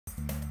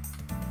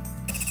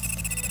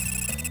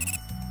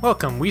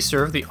Welcome, we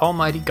serve the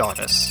Almighty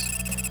Goddess.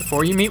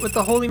 Before you meet with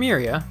the Holy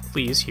Myria,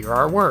 please hear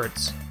our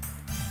words.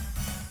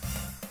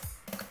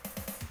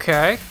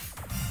 Okay.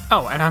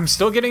 Oh, and I'm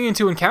still getting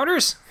into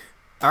encounters?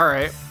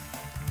 Alright.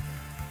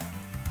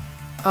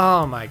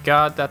 Oh my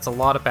god, that's a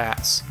lot of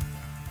bats.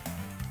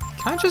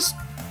 Can I just...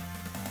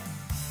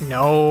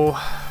 No.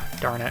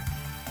 Darn it.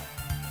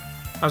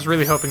 I was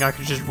really hoping I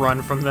could just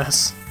run from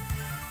this.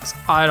 'Cause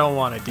I don't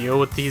want to deal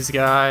with these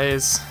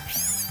guys.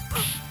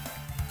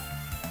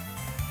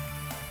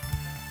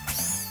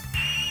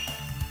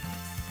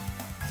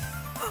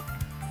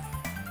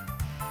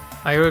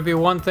 It would be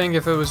one thing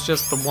if it was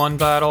just the one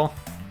battle,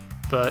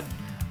 but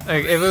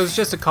like, if it was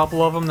just a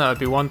couple of them, that would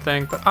be one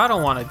thing, but I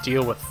don't want to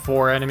deal with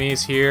 4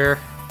 enemies here.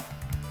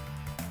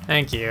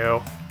 Thank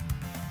you.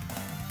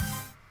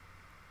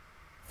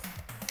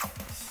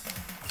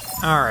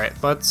 Alright,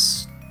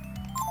 let's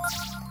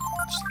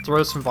just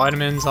throw some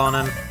vitamins on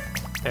him.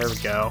 There we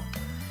go.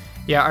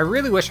 Yeah, I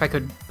really wish I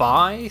could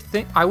buy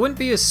things. I wouldn't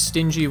be as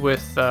stingy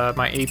with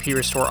my AP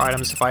restore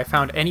items if I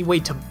found any way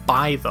to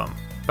buy them,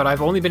 but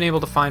I've only been able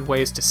to find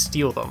ways to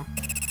steal them.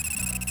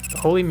 The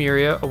Holy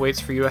Myria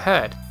awaits for you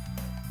ahead.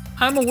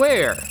 I'm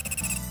aware.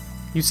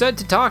 You said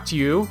to talk to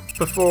you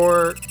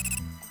before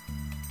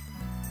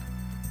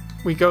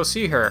we go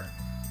see her.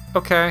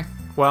 Okay,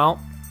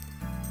 well.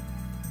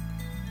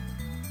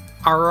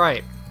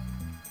 Alright.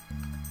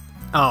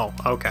 Oh,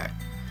 okay.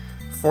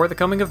 Before the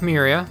coming of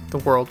Myria, the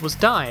world was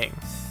dying.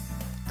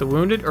 The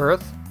wounded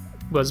earth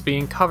was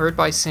being covered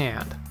by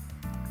sand,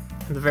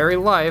 and the very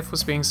life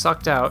was being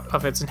sucked out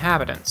of its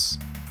inhabitants.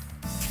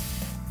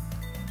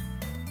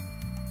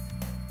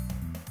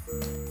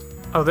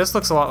 Oh, this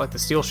looks a lot like the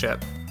steel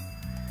ship.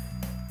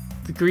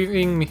 The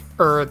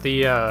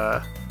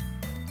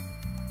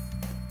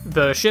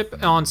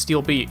ship on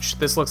Steel Beach.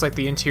 This looks like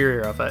the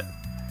interior of it.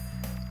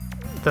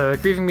 The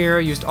Grieving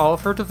Myria used all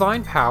of her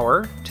divine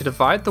power to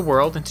divide the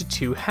world into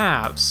 2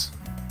 halves.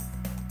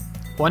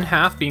 One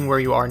half being where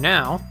you are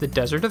now, the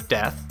Desert of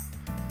Death,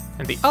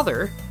 and the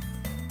other,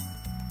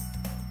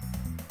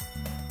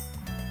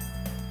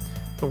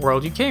 the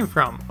world you came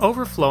from,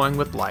 overflowing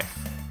with life.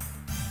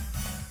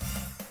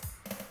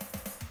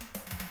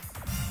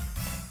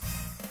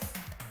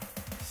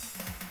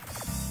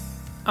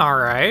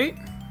 Alright.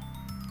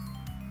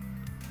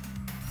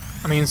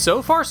 I mean,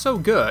 so far so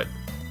good.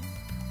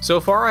 So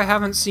far I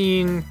haven't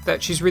seen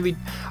that she's really...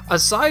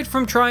 Aside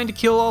from trying to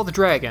kill all the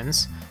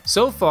dragons,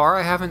 so far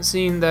I haven't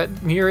seen that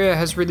Myria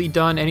has really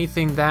done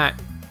anything that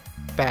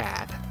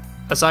bad.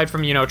 Aside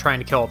from, you know, trying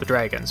to kill all the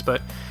dragons,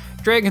 but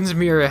dragons and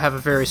Myria have a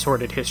very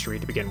sordid history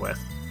to begin with.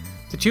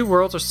 The 2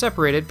 worlds are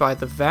separated by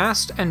the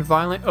vast and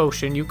violent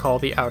ocean you call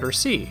the Outer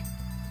Sea,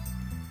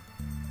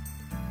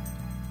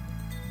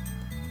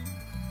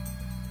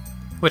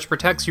 which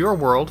protects your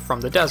world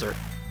from the desert.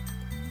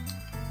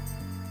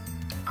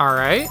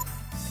 Alright.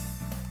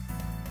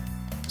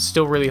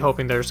 Still really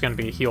hoping there's going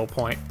to be a heal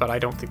point, but I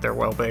don't think there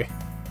will be.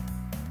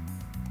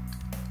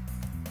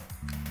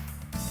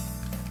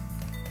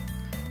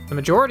 The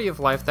majority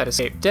of life that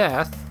escaped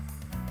death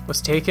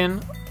was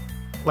taken,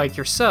 like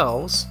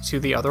yourselves, to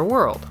the other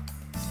world.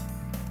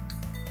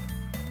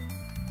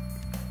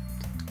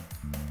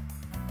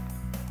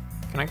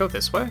 Can I go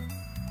this way?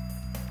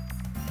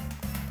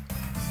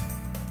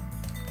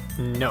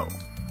 No.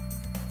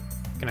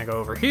 Can I go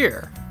over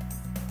here?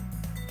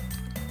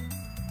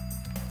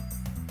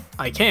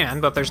 I can,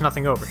 but there's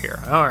nothing over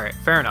here. Alright,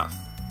 fair enough.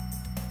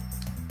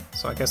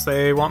 So I guess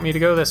they want me to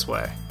go this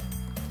way.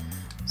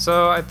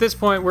 So at this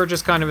point, we're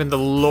just kind of in the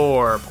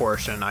lore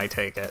portion, I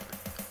take it.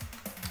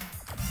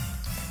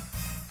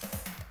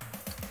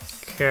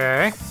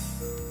 Okay.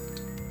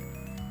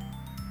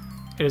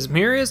 It is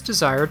Myria's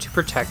desire to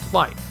protect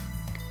life,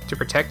 to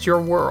protect your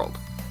world.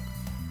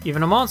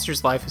 Even a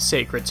monster's life is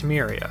sacred to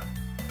Myria.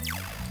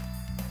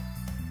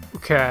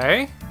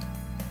 Okay.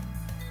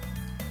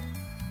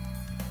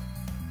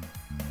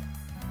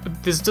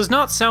 This does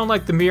not sound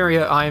like the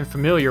Myria I am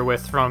familiar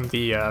with from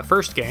the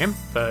first game,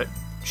 but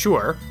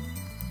sure.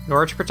 In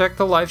order to protect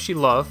the life she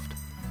loved,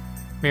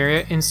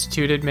 Myria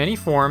instituted many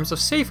forms of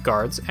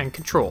safeguards and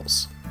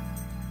controls.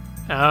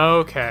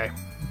 Okay.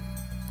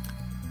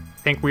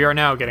 I think we are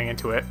now getting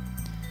into it.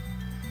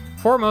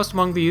 Foremost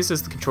among these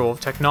is the control of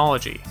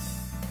technology.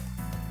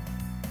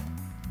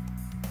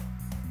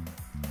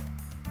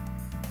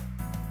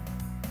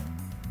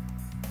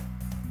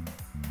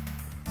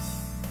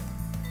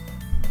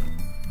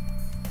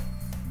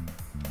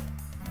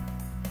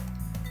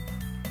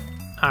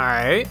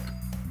 Alright.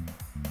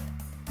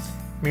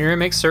 Myria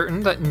makes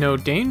certain that no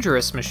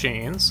dangerous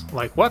machines,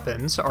 like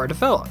weapons, are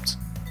developed.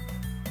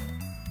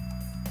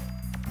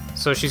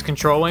 So she's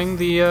controlling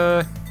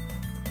the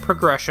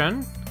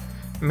progression.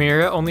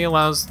 Myria only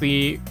allows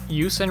the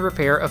use and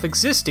repair of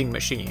existing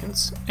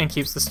machines, and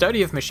keeps the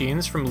study of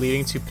machines from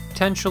leading to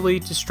potentially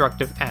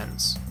destructive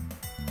ends.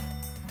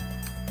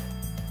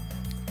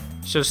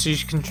 So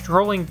she's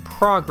controlling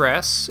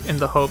progress in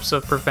the hopes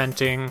of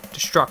preventing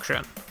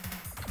destruction.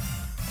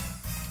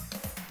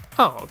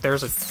 Oh,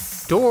 there's a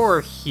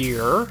door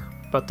here.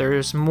 But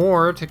there's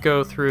more to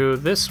go through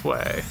this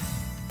way.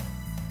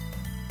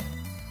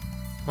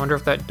 Wonder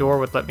if that door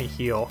would let me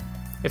heal.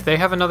 If they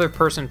have another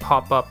person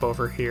pop up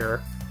over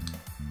here.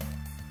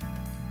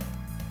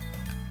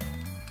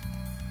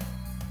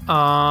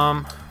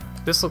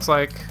 This looks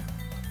like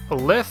a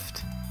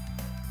lift.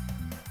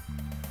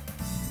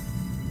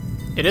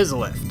 It is a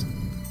lift.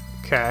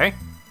 Okay.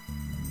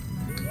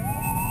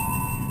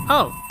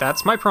 Oh,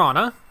 that's my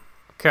prana.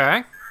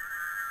 Okay.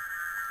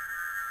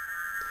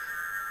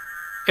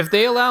 If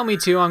they allow me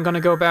to, I'm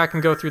gonna go back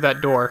and go through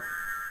that door.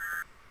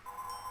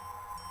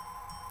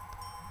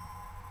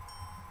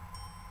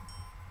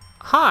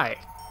 Hi.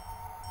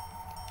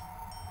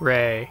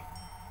 Ray.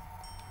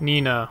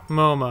 Nina.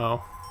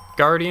 Momo.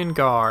 Guardian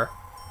Gar.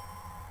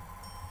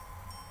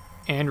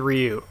 And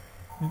Ryu.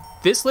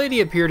 This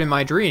lady appeared in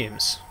my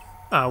dreams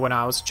when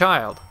I was a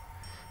child.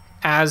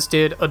 As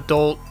did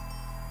adult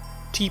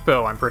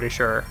Tipo, I'm pretty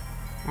sure.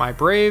 My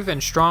brave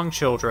and strong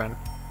children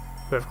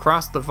who have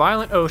crossed the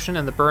violent ocean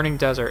and the burning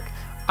desert.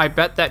 I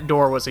bet that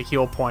door was a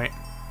heal point.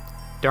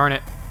 Darn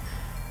it.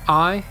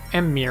 I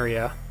am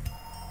Miria.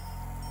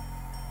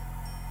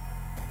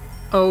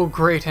 O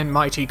great and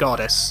mighty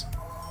goddess,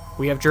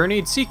 we have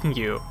journeyed seeking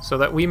you so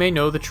that we may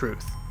know the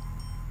truth.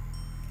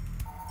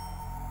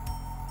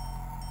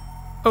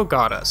 O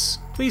goddess,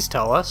 please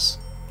tell us,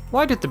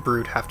 why did the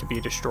brood have to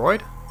be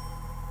destroyed?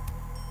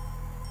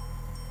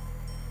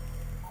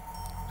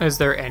 Is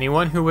there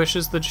anyone who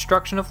wishes the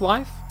destruction of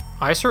life?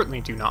 I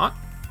certainly do not.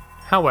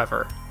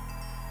 However,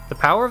 the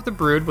power of the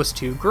brood was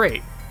too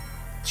great.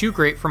 Too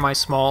great for my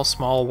small,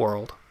 small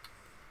world.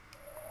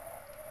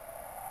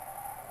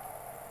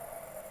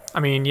 I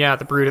mean, yeah,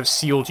 the brood have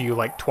sealed you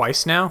like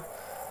twice now.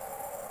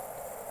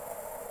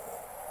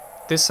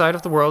 This side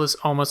of the world is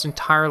almost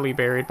entirely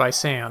buried by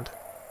sand,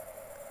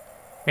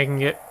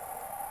 making it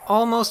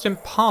almost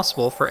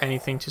impossible for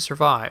anything to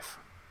survive.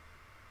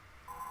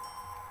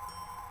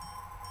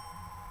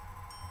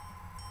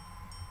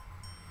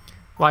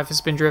 Life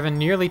has been driven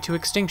nearly to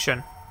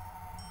extinction.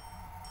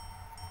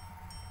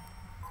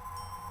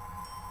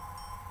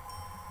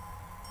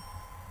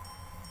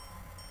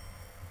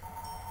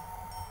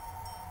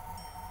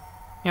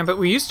 Yeah, but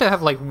we used to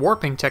have, like,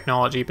 warping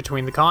technology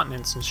between the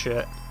continents and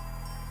shit.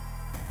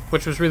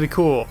 Which was really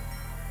cool.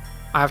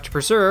 I have to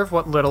preserve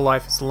what little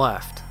life is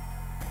left.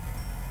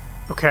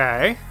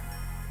 Okay.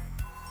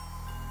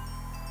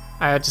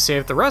 I had to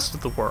save the rest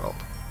of the world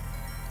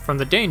from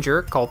the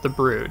danger called the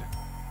brood.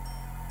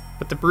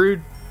 But the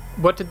brood...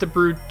 what did the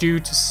brood do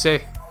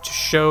to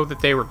show that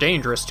they were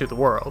dangerous to the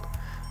world?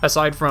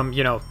 Aside from,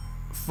 you know,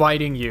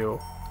 fighting you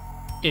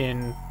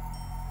in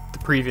the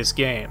previous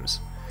games.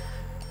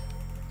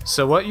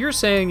 So what you're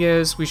saying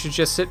is we should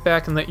just sit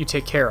back and let you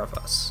take care of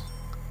us.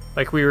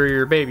 Like we were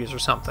your babies or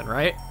something,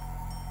 right?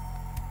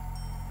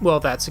 Well,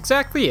 that's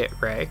exactly it,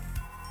 Ray.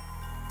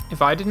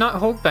 If I did not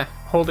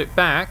hold it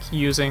back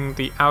using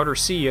the outer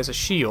sea as a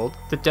shield,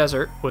 the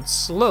desert would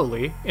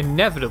slowly,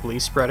 inevitably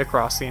spread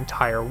across the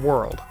entire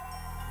world.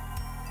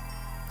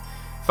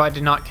 If I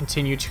did not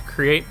continue to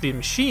create the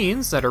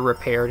machines that are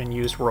repaired and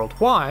used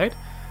worldwide,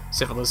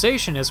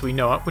 civilization as we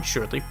know it would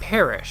surely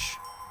perish.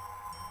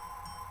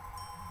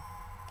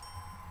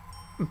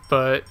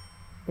 But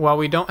while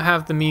we don't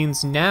have the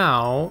means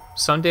now,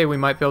 someday we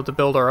might be able to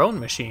build our own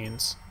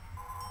machines.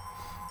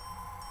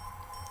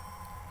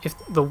 If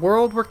the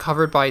world were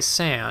covered by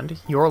sand,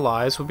 your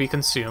lives would be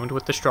consumed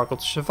with the struggle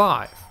to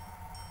survive.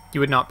 You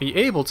would not be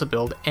able to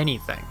build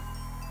anything.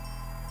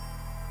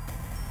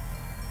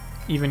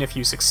 Even if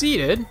you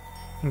succeeded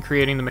in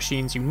creating the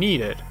machines you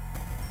needed,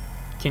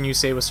 can you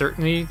say with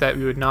certainty that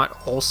you would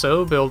not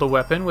also build a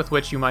weapon with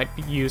which you might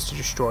be used to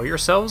destroy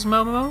yourselves,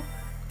 Momo?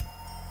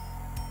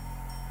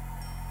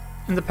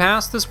 In the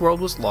past, this world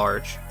was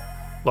large.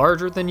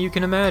 Larger than you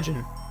can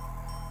imagine.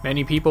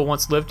 Many people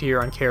once lived here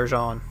on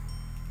Kerjan.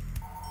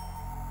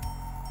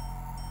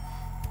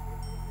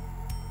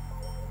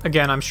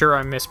 Again, I'm sure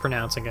I'm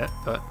mispronouncing it,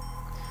 but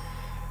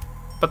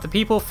the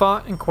people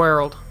fought and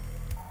quarreled,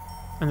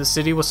 and the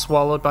city was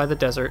swallowed by the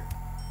desert.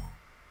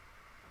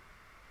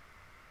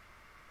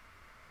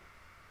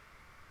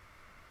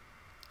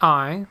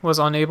 I was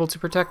unable to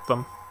protect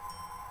them.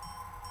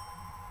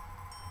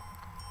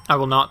 I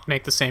will not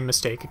make the same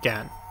mistake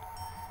again.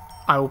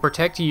 I will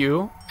protect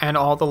you and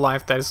all the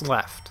life that is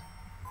left.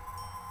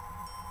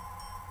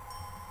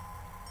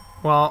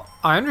 Well,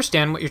 I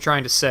understand what you're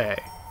trying to say.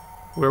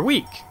 We're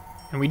weak,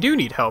 and we do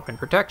need help and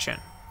protection.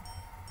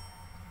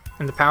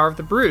 And the power of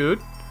the brood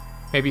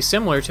may be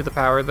similar to the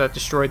power that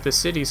destroyed this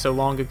city so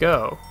long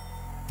ago.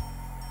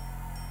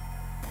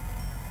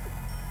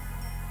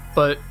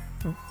 But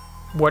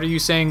what are you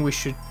saying we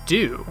should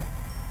do?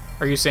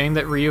 Are you saying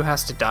that Ryu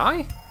has to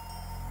die?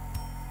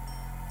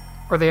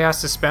 Or they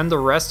has to spend the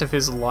rest of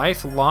his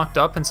life locked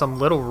up in some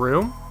little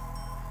room?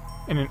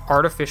 In an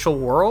artificial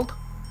world?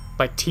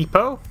 Like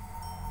Tipo?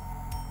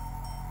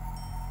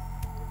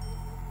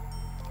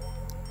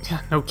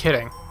 Yeah, no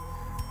kidding.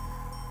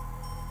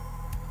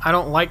 I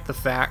don't like the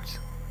fact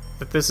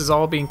that this is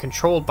all being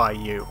controlled by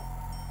you.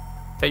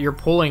 That you're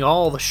pulling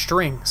all the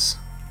strings.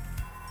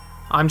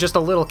 I'm just a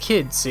little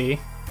kid, see?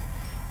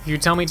 If you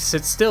tell me to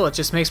sit still, it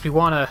just makes me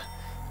wanna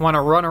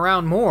run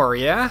around more,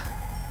 yeah?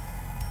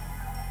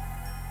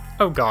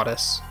 Oh,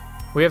 Goddess.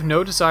 We have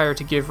no desire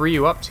to give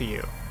Ryu up to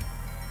you,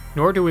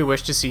 nor do we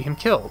wish to see him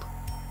killed.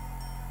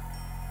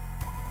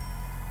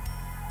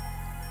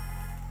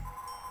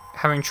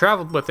 Having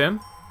traveled with him,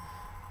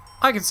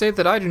 I can say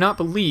that I do not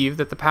believe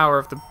that the power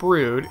of the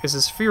Brood is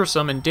as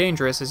fearsome and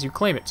dangerous as you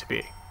claim it to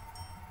be.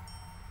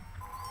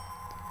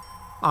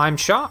 I'm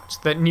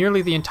shocked that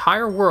nearly the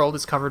entire world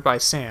is covered by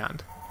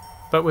sand.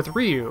 But with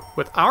Ryu,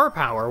 with our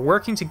power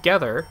working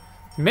together,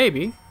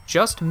 maybe,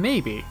 just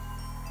maybe,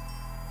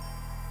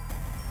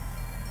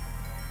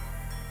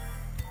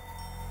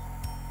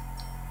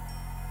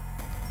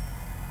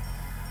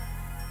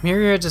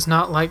 Miria does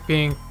not like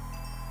being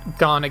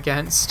gone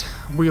against.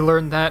 We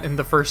learned that in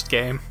the first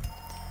game.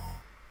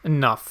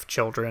 Enough,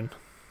 children.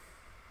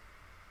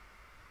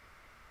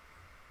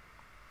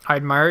 I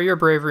admire your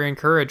bravery and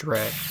courage,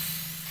 Ray.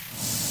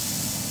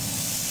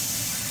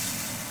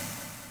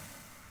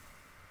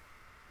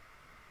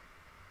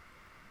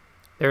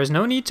 There is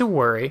no need to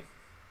worry.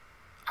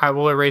 I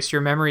will erase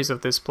your memories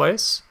of this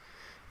place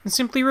and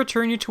simply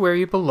return you to where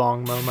you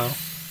belong, Momo.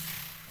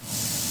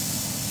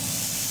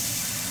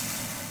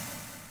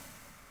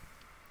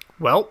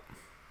 Well,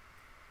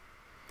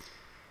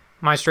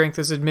 my strength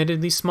is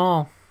admittedly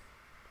small,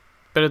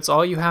 but it's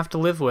all you have to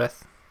live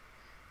with.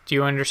 Do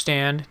you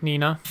understand,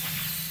 Nina?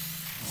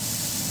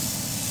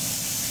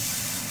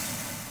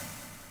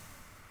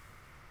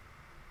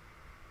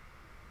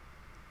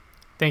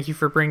 Thank you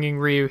for bringing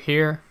Ryu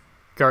here,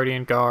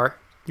 Guardian Gar.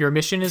 Your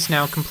mission is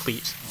now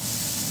complete.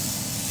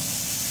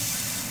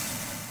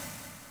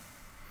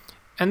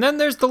 And then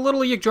there's the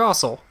little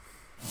Yggdrasil.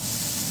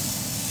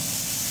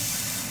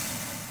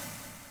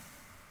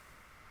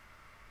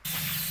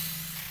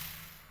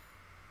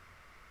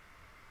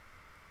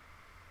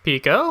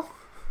 Pico?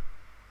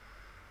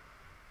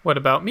 What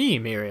about me,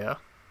 Miria?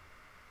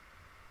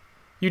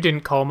 You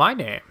didn't call my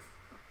name.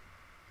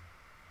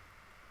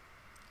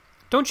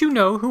 Don't you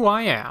know who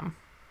I am?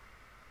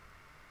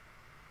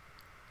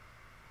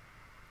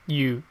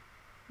 You're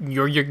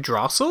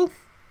Yggdrasil?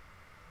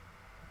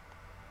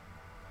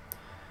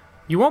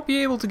 You won't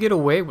be able to get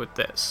away with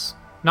this.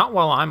 Not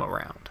while I'm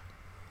around.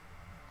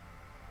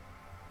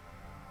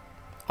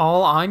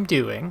 All I'm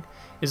doing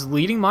is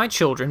leading my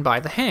children by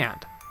the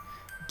hand,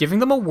 giving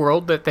them a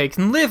world that they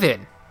can live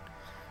in.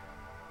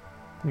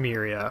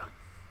 Miria.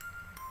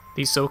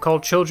 These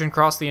so-called children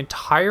crossed the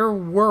entire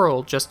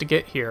world just to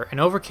get here and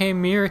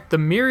overcame the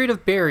myriad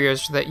of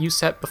barriers that you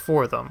set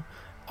before them,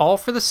 all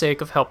for the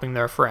sake of helping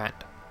their friend.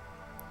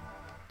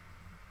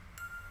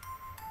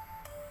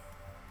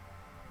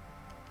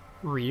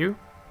 Ryu?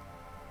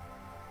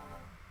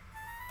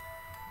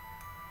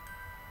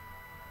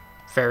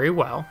 Very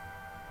well.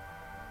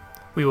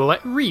 We will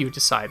let Ryu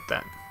decide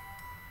then.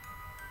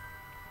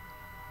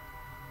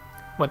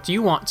 What do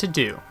you want to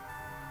do?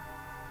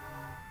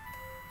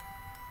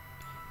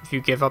 If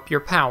you give up your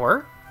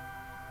power,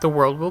 the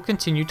world will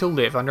continue to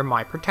live under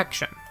my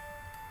protection,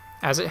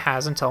 as it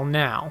has until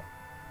now.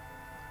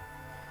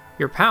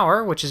 Your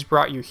power, which has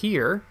brought you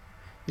here,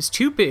 is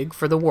too big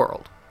for the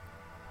world,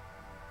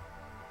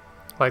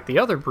 like the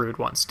other Brood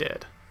once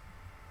did.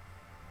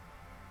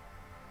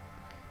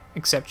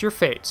 Accept your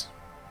fate,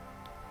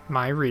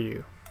 my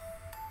Ryu.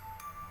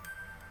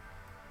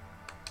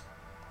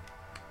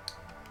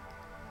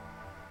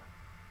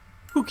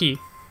 Uki,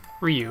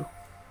 Ryu.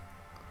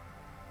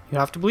 You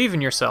have to believe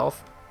in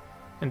yourself,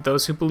 and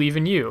those who believe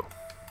in you.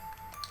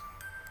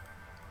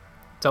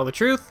 Tell the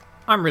truth,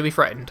 I'm really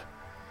frightened.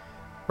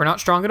 We're not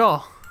strong at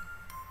all.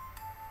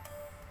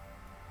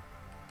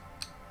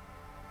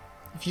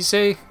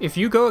 If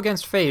you go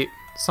against fate,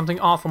 something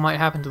awful might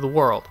happen to the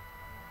world.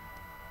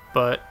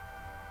 But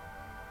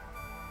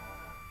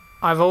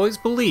I've always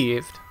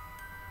believed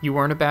you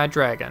weren't a bad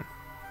dragon.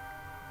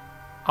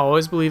 I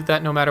always believed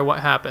that no matter what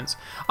happens.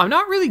 I'm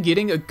not really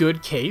getting a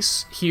good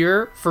case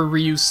here for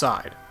Ryu's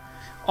side,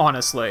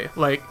 honestly.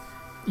 Like,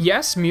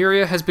 yes,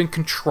 Miria has been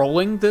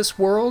controlling this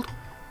world,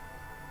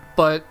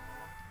 but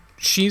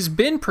she's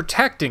been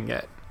protecting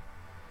it.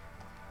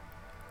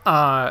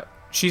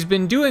 She's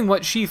been doing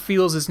what she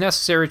feels is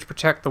necessary to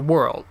protect the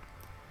world.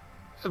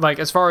 Like,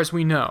 as far as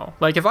we know.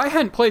 Like, if I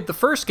hadn't played the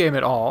first game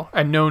at all,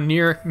 and known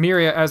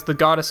Miria as the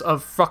goddess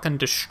of fucking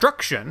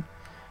destruction,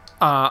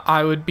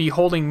 I would be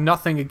holding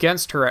nothing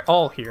against her at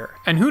all here.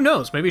 And who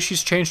knows, maybe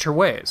she's changed her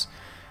ways.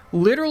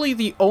 Literally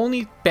the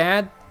only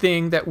bad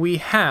thing that we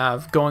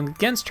have going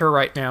against her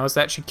right now is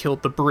that she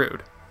killed the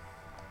Brood.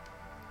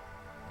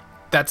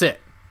 That's it.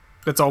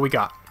 That's all we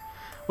got.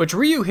 Which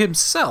Ryu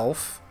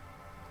himself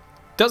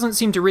doesn't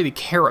seem to really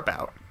care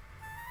about,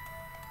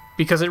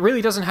 because it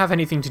really doesn't have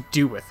anything to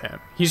do with him.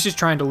 He's just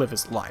trying to live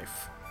his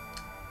life.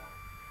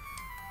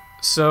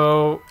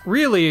 So,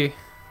 really,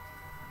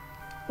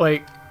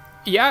 like,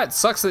 yeah, it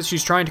sucks that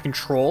she's trying to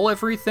control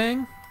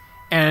everything,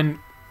 and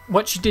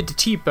what she did to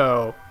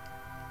Teepo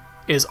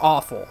is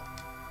awful.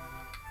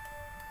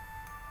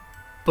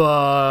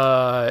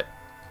 But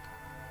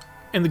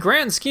in the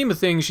grand scheme of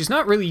things, she's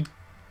not really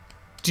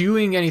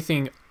doing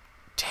anything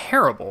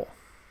terrible.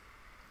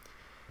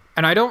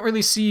 And I don't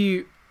really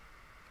see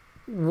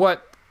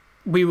what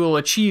we will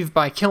achieve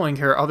by killing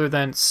her other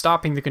than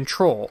stopping the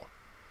control.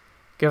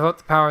 Give up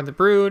the power of the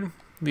brood,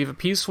 leave a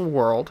peaceful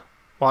world,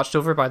 watched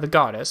over by the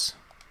goddess.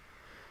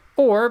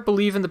 Or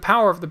believe in the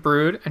power of the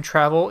brood and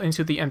travel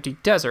into the empty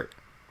desert,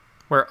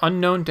 where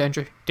unknown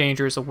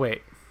dangers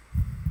await.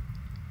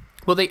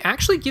 Will they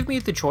actually give me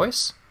the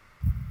choice?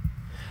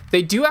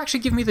 They do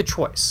actually give me the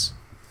choice.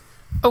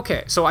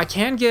 Okay, so I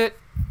can get...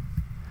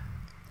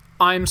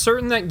 I'm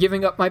certain that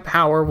giving up my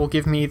power will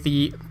give me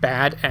the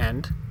bad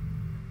end.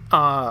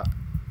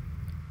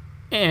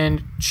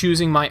 And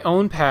choosing my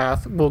own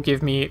path will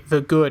give me the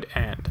good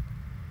end.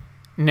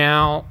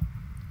 Now,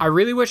 I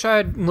really wish I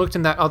had looked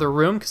in that other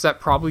room, because that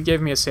probably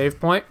gave me a save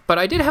point, but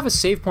I did have a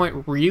save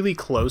point really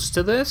close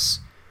to this.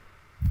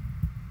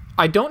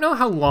 I don't know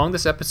how long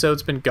this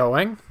episode's been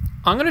going.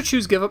 I'm going to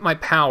choose give up my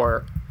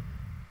power,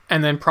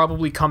 and then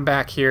probably come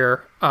back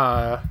here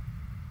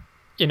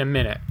in a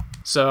minute.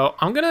 So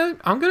I'm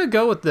gonna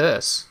go with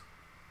this.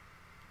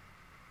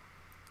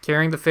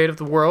 Carrying the fate of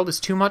the world is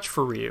too much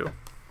for Ryu.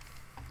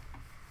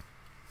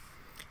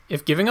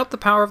 If giving up the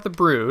power of the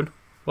brood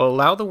will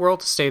allow the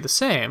world to stay the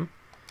same,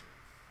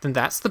 then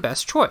that's the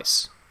best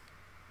choice.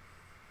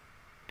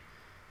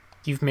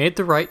 You've made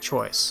the right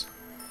choice.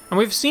 And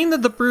we've seen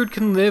that the brood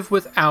can live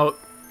without...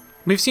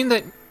 We've seen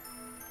that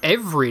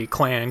every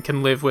clan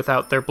can live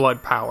without their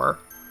blood power.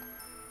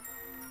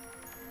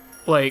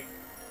 Like,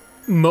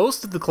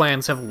 most of the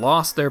clans have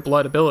lost their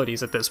blood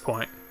abilities at this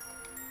point.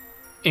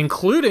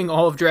 Including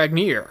all of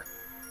Dragnir.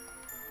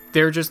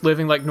 They're just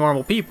living like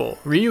normal people.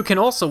 Ryu can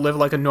also live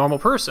like a normal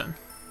person.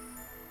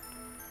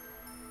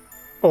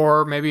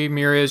 Or maybe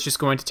Miria is just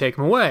going to take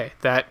him away.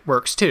 That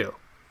works too.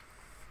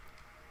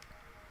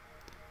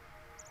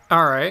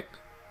 Alright.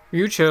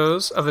 Ryu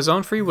chose, of his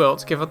own free will,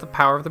 to give up the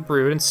power of the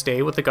brood and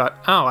stay with the god...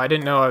 Oh, I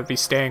didn't know I would be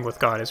staying with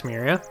Goddess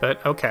Miria,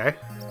 but okay.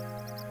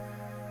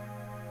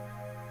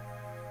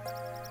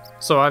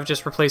 So I've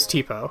just replaced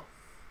Tipo.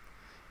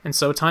 And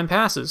so time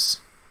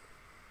passes.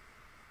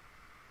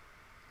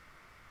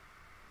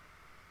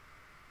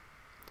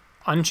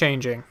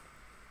 Unchanging.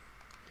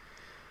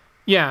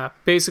 Yeah,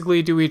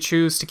 basically, do we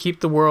choose to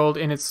keep the world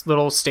in its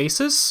little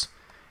stasis?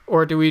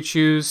 Or do we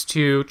choose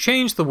to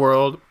change the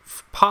world,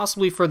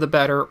 possibly for the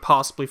better,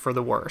 possibly for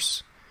the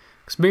worse?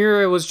 Because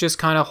Miria was just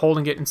kind of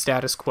holding it in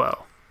status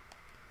quo.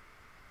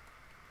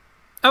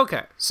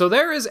 Okay, so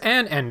there is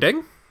an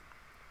ending.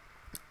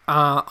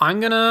 I'm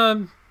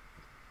gonna,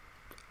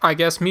 I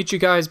guess, meet you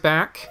guys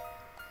back.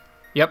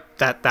 Yep,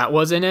 that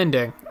was an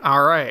ending.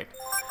 Alright.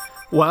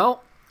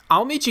 Well,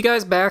 I'll meet you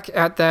guys back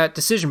at that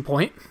decision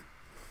point.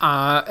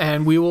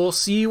 And we will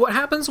see what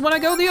happens when I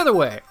go the other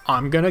way.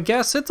 I'm gonna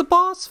guess it's a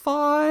boss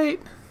fight.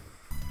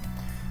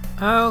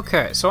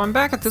 Okay, so I'm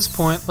back at this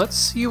point. Let's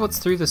see what's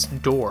through this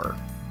door.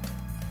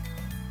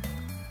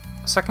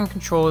 Second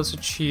control is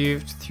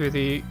achieved through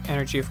the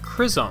energy of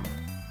Chrism.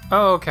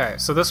 Oh, okay,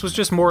 so this was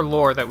just more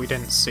lore that we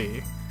didn't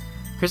see.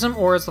 Chrism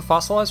ore is the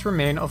fossilized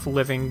remain of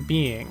living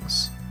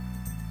beings.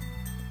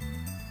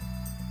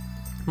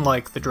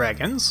 Like the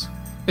dragons.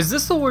 Is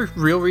this the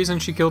real reason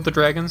she killed the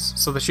dragons?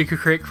 So that she could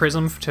create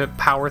Chrism to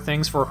power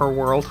things for her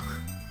world?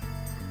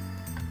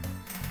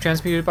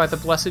 Transmuted by the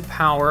blessed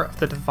power of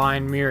the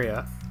divine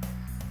Miria.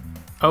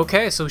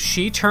 Okay, so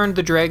she turned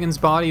the dragons'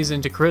 bodies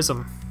into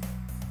Chrism.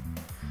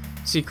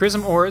 See,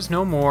 Chrism ore is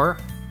no more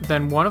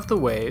than one of the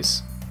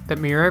ways that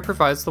Miria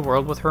provides the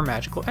world with her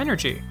magical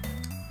energy.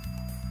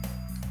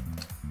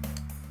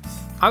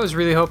 I was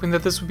really hoping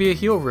that this would be a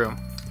heal room.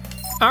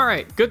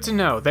 Alright, good to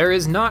know. There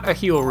is not a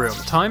heal room.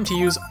 Time to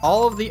use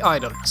all of the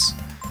items.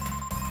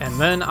 And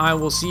then I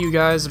will see you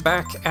guys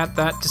back at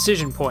that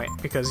decision point,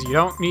 because you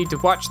don't need to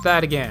watch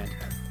that again.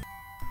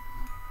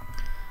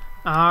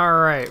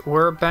 Alright,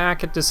 we're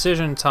back at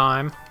decision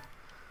time.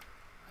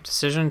 A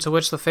decision to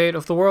which the fate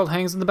of the world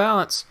hangs in the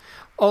balance.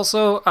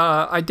 Also,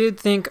 I did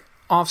think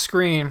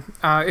off-screen,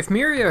 if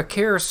Miria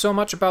cares so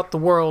much about the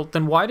world,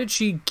 then why did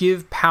she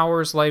give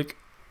powers like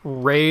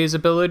Ray's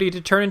ability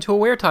to turn into a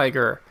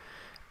were-tiger?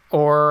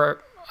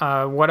 Or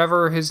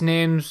whatever his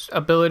name's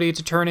ability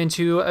to turn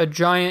into a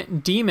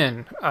giant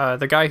demon,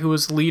 the guy who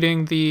was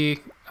leading the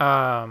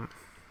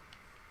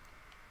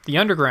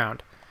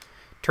underground,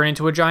 turn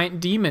into a giant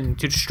demon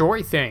to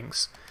destroy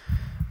things.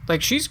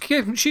 Like, she's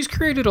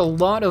created a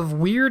lot of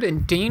weird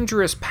and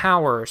dangerous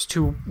powers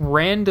to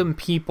random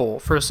people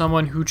for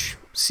someone who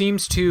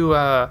seems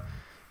to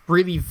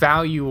really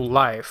value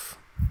life.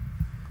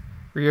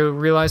 Ryu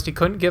realized he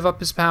couldn't give up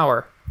his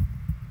power.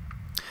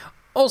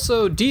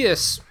 Also,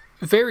 Dias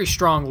very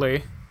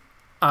strongly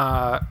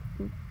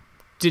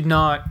did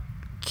not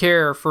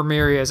care for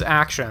Miria's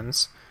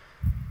actions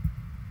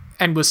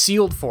and was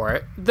sealed for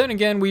it. Then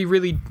again, we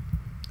really,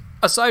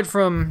 aside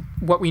from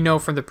what we know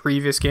from the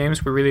previous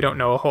games, we really don't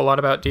know a whole lot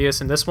about Dias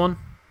in this one.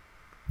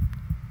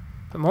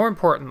 But more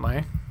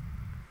importantly,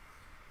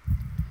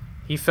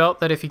 he felt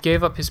that if he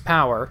gave up his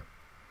power,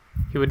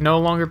 he would no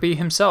longer be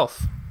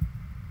himself.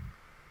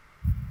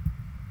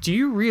 Do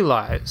you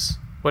realize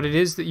what it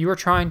is that you are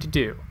trying to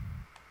do?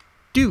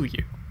 Do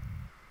you?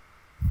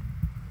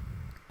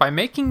 By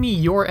making me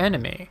your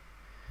enemy,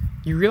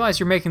 you realize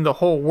you're making the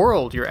whole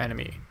world your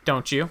enemy,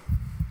 don't you?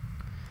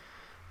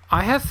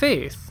 I have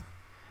faith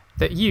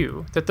that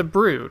the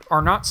Brood,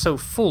 are not so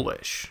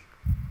foolish.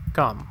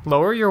 Come,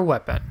 lower your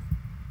weapon.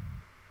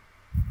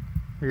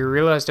 You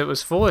realized it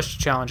was foolish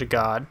to challenge a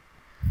god,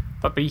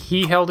 but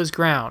he held his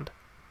ground.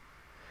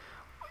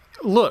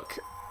 Look,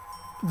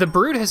 the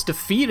Brood has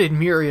defeated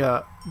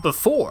Miria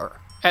before,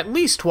 at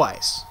least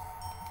twice.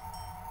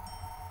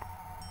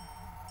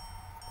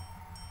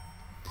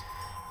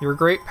 Your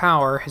great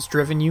power has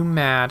driven you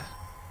mad.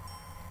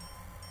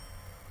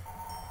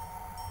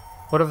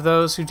 What of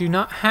those who do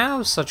not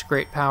have such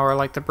great power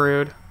like the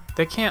Brood?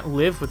 They can't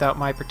live without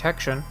my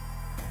protection.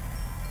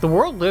 The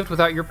world lived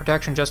without your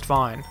protection just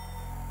fine.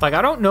 Like,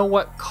 I don't know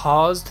what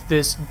caused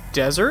this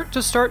desert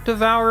to start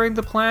devouring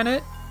the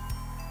planet,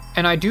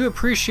 and I do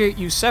appreciate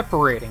you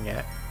separating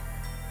it.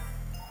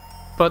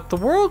 But the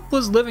world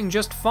was living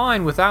just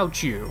fine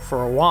without you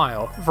for a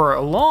while, for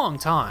a long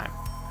time.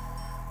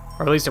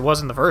 Or at least it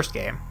was in the first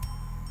game.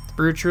 The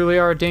Brood truly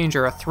are a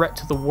danger, a threat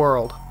to the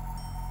world.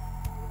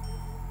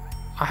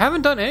 I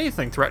haven't done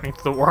anything threatening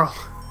to the world.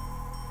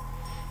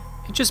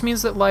 It just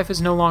means that life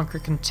is no longer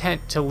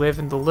content to live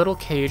in the little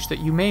cage that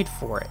you made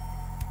for it.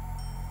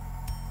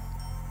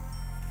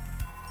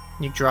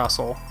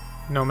 Yggdrasil,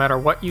 no matter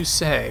what you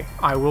say,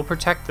 I will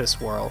protect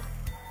this world,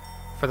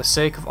 for the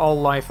sake of all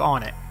life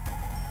on it.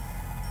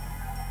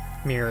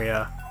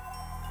 Miria,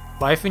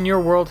 life in your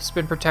world has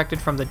been protected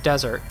from the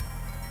desert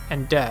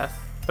and death,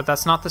 but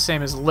that's not the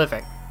same as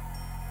living.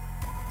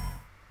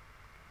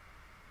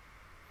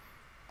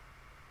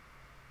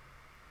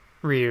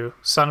 Ryu,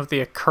 son of the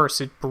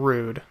accursed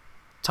Brood,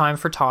 time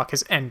for talk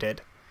has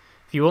ended.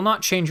 If you will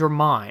not change your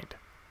mind,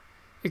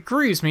 it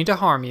grieves me to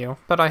harm you,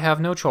 but I have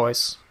no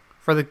choice.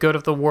 For the good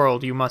of the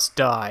world, you must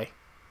die.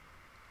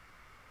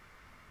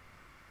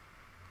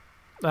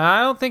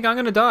 I don't think I'm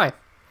gonna die.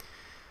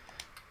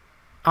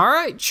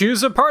 Alright,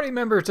 choose a party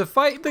member to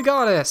fight the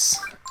goddess.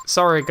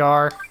 Sorry,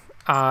 Gar.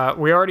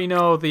 We already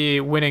know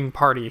the winning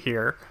party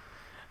here.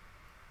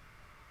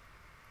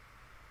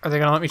 Are they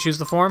gonna let me choose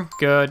the form?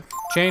 Good.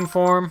 Chain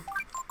form.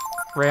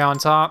 Ray on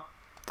top.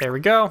 There we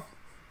go.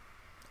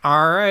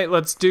 Alright,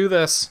 let's do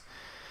this.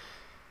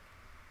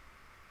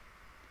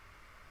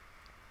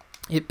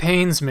 It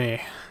pains me,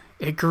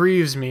 it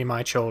grieves me,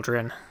 my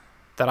children,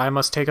 that I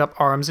must take up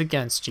arms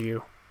against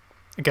you,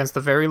 against the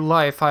very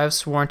life I have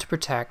sworn to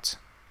protect.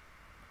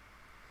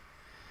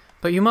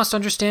 But you must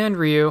understand,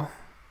 Ryu,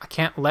 I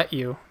can't let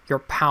your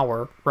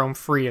power, roam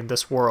free in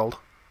this world.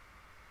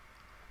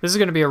 This is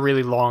going to be a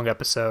really long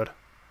episode.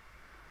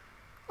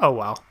 Oh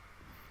well.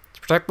 To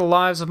protect the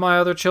lives of my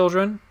other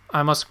children,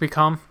 I must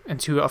become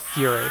into a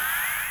fury.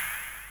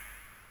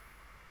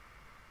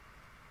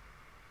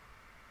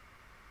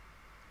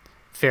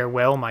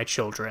 Farewell, my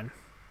children.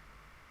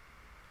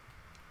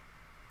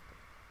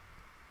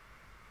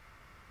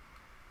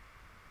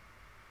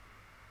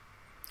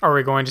 Are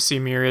we going to see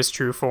Miria's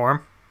true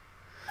form?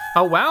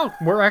 Oh wow,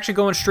 we're actually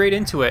going straight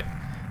into it.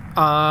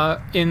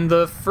 In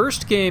the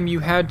first game, you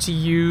had to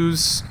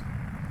use...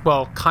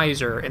 Well,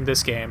 Kaiser in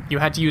this game. You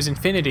had to use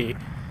Infinity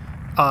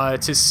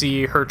to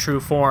see her true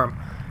form.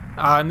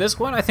 In this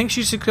one, I think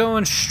she's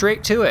going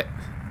straight to it.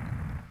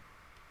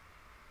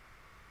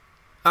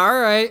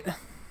 Alright.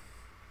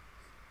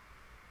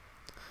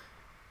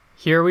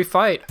 Here we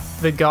fight,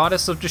 the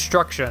Goddess of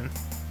Destruction.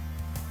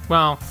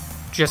 Well,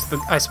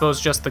 I suppose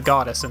just the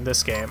goddess in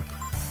this game.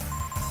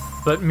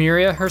 But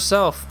Miria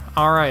herself.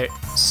 Alright,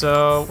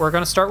 so we're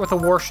going to start with a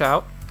War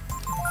Shout.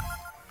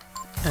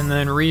 And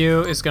then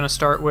Ryu is going to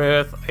start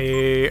with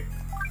a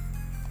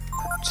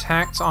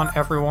Protect on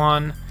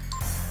everyone.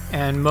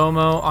 And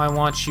Momo, I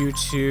want you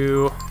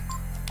to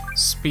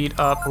speed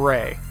up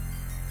Ray.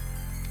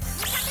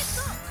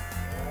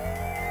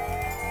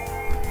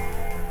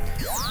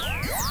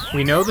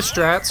 We know the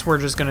strats, we're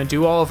just gonna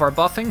do all of our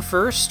buffing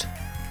first,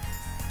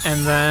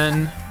 and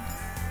then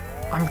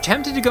I'm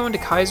tempted to go into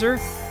Kaiser,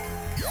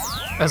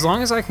 as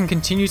long as I can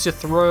continue to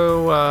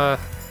throw,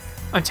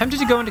 I'm tempted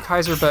to go into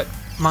Kaiser, but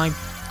my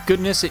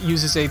goodness, it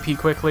uses AP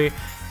quickly.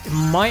 It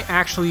might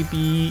actually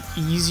be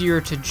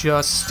easier to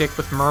just stick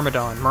with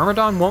Myrmidon.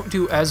 Myrmidon won't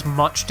do as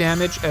much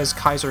damage as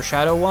Kaiser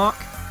Shadow Walk,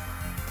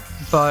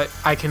 but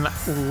I can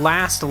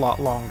last a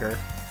lot longer.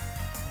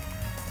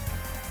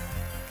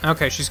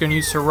 Okay, she's going to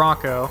use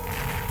Sirocco.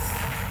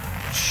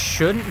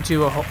 Shouldn't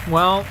do a whole...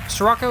 Well,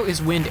 Sirocco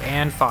is wind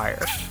and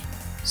fire.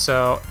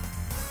 So...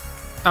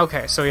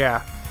 Okay, so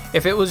yeah.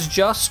 If it was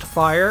just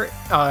fire,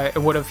 it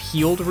would have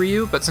healed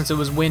Ryu, but since it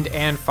was wind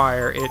and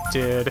fire, it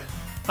did...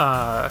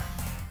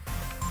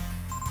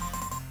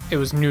 It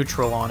was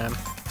neutral on him.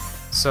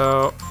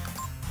 So...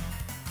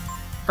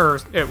 Or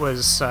it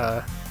was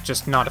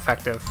just not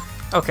effective.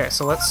 Okay,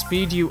 so let's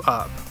speed you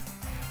up.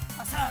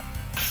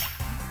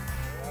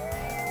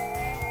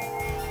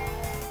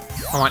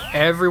 I want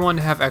everyone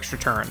to have extra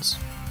turns.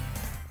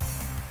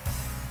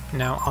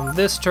 Now on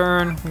this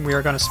turn, we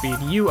are going to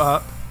speed you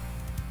up.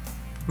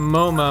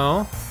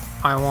 Momo,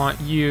 I want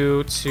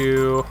you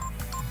to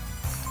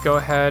go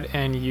ahead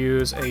and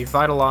use a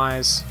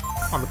Vitalize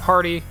on the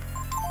party.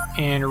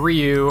 And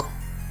Ryu...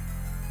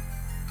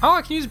 Oh,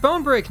 I can use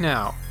Bone Break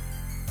now!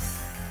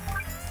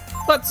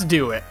 Let's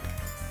do it!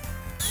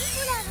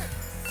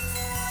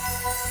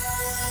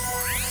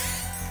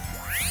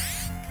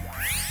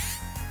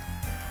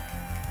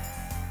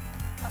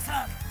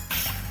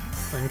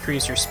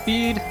 Increase your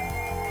speed.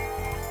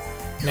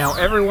 Now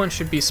everyone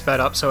should be sped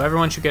up, so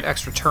everyone should get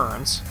extra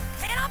turns.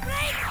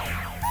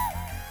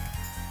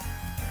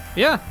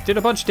 Yeah, did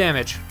a bunch of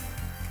damage.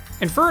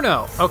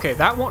 Inferno! Okay,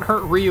 that won't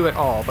hurt Ryu at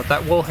all, but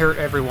that will hurt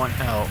everyone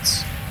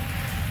else.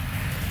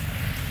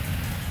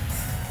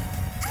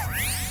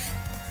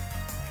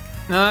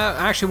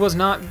 Actually was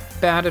not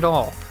bad at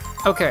all.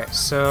 Okay,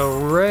 so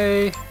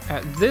Ray,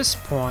 at this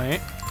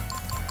point...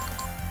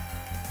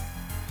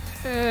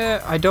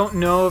 I don't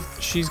know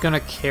if she's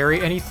gonna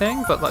carry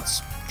anything, but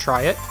let's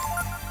try it.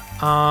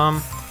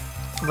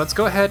 Let's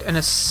go ahead and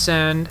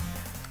ascend.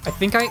 I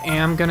think I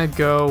am gonna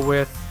go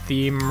with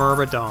the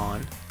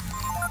Myrmidon.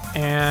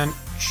 And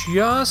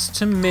just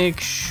to make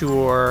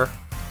sure,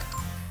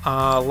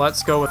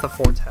 let's go with the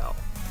Foretell.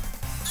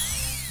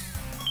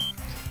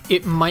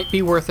 It might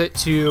be worth it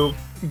to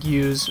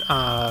use,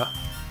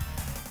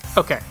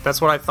 okay, that's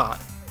what I thought.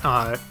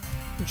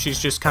 She's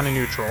just kind of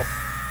neutral.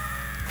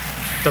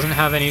 Doesn't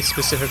have any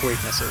specific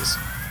weaknesses.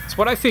 It's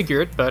what I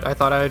figured, but I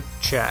thought I'd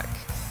check.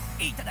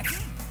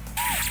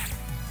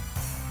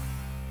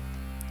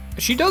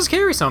 She does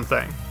carry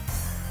something.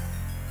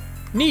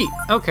 Neat,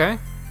 okay.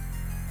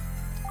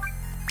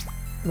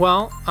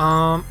 Well,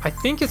 I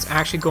think it's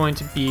actually going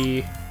to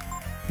be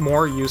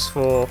more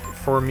useful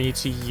for me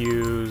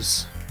to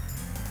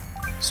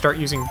start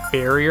using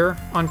Barrier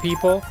on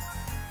people.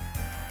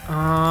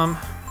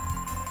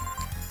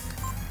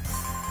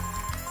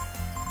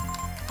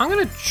 I'm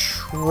gonna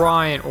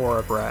try an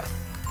Aura Breath.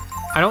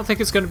 I don't think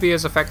it's gonna be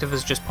as effective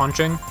as just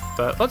punching,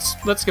 but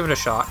let's give it a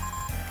shot.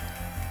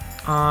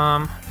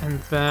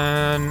 And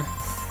then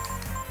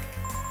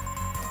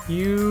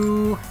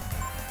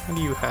what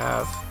do you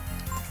have?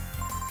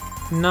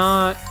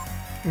 Not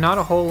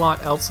a whole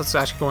lot else that's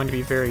actually going to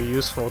be very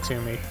useful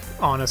to me,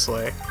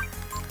 honestly.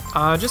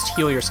 Just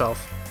heal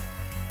yourself.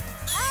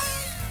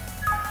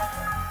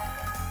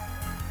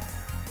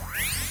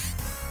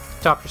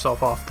 Top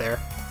yourself off there.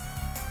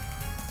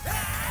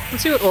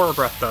 Let's see what Aura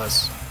Breath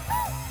does.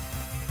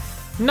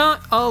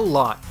 Not a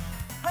lot.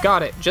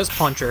 Got it, just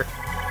punch her.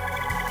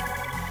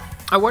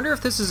 I wonder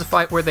if this is a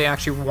fight where they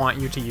actually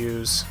want you to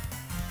use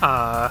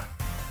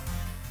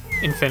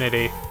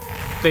Infinity.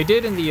 They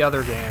did in the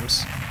other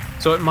games,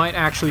 so it might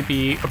actually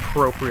be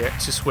appropriate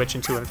to switch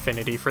into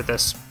Infinity for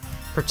this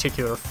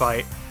particular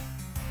fight.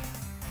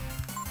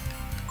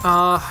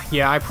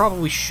 Yeah, I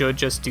probably should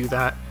just do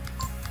that.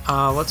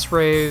 Let's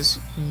raise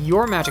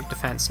your magic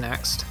defense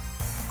next.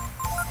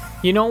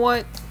 You know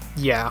what?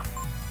 Yeah.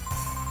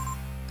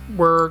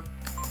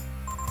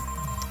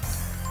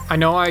 I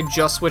know I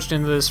just switched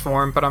into this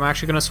form, but I'm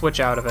actually going to switch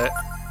out of it.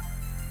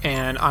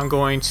 And I'm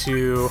going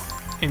to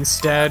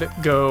instead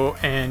go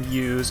and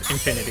use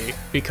Infinity,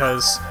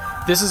 because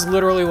this is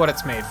literally what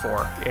it's made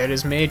for. It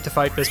is made to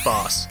fight this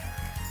boss.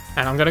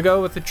 And I'm going to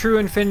go with the true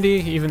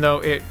Infinity, even though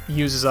it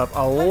uses up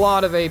a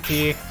lot of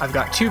AP. I've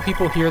got 2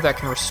 people here that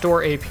can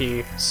restore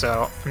AP,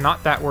 so I'm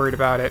not that worried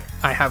about it.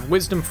 I have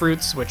Wisdom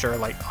Fruits, which are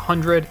like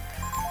 100.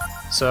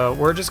 So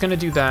we're just going to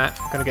do that.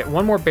 I'm going to get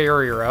one more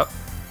barrier up.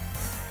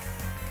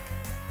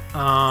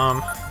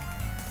 And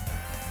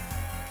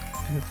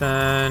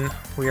then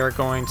we are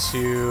going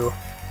to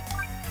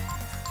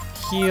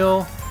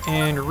heal,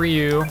 and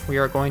Ryu, we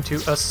are going to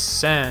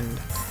ascend.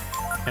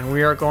 And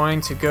we are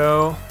going to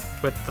go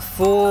with the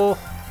full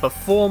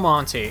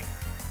Monty.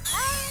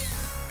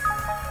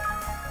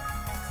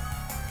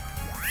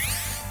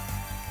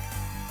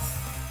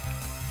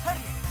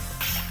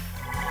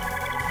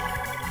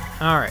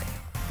 Alright,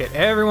 get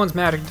everyone's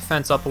magic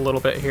defense up a little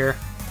bit here.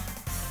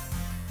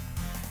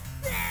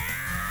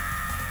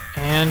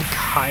 And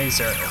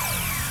Kaiser.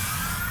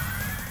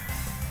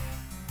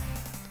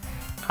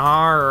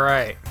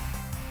 Alright.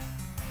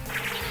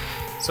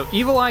 So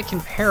Evil Eye can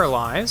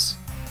paralyze,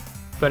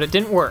 but it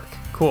didn't work.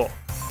 Cool.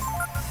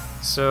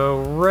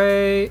 So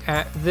Ray,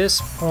 at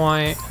this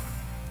point,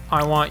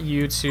 I want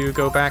you to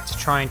go back to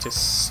trying to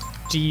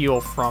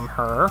steal from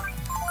her.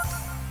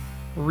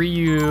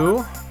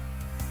 Ryu.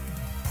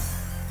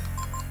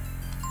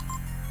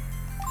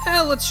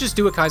 Let's just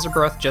do a Kaiser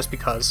Breath just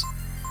because.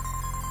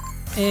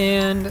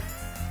 And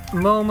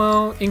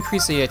Momo,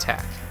 increase the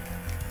attack.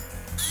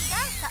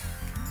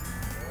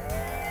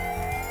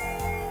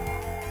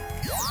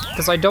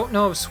 Because I don't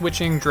know if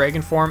switching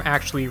Dragon Form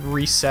actually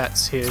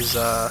resets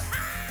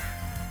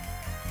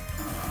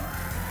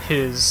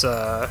his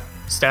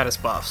status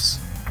buffs.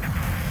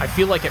 I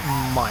feel like it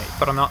might,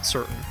 but I'm not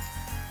certain.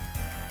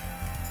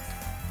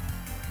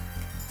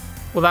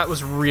 Well, that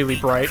was really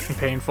bright and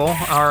painful.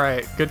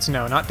 Alright, good to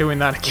know. Not doing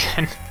that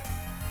again.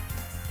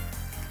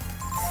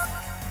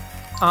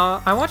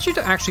 I want you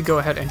to actually go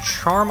ahead and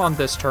Charm on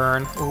this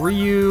turn.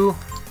 Ryu,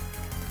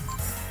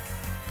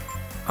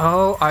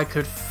 Oh, I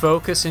could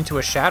focus into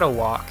a Shadow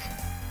Walk.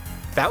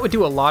 That would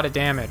do a lot of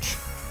damage.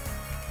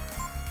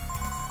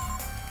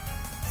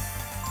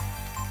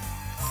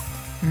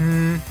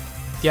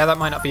 Yeah, that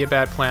might not be a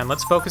bad plan.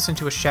 Let's focus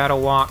into a Shadow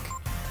Walk.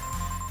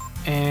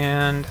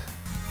 And...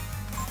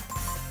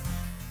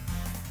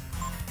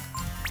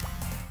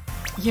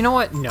 you know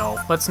what? No,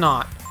 let's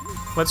not.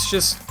 Let's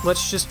just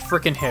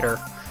frickin' hit her.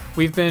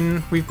 We've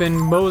been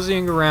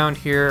moseying around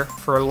here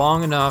for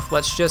long enough.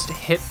 Let's just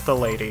hit the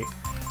lady.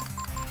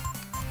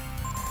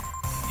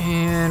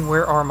 And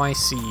where are my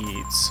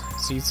seeds?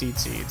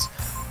 Seeds.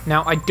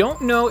 Now, I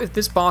don't know if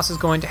this boss is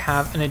going to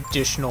have an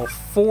additional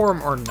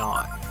form or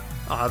not.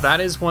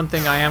 That is one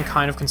thing I am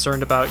kind of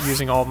concerned about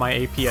using all of my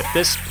AP at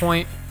this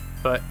point.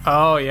 But,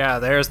 oh yeah,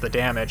 there's the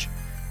damage.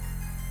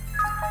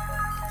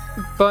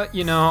 But,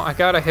 you know, I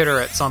gotta hit her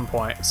at some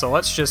point, so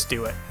let's just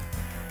do it.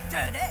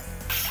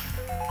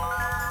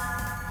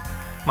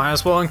 Might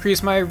as well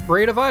increase my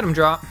rate of item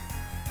drop.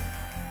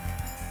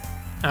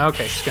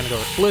 Okay, she's gonna go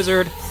with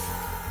Blizzard.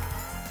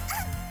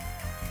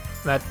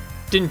 That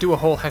didn't do a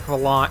whole heck of a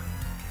lot.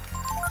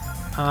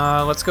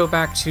 Let's go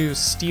back to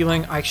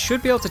stealing. I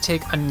should be able to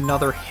take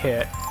another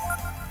hit.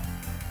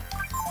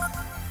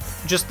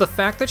 Just the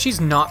fact that she's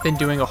not been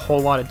doing a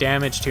whole lot of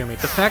damage to me.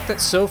 The fact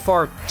that so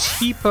far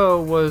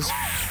Tipo was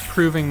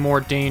proving more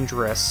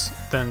dangerous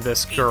than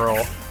this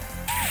girl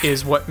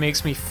is what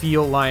makes me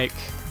feel like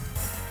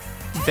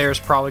there's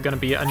probably going to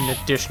be an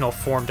additional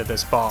form to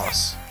this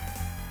boss.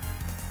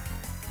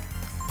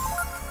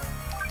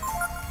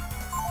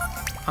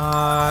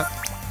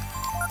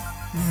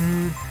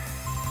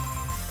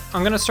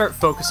 I'm going to start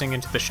focusing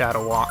into the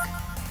Shadow Walk.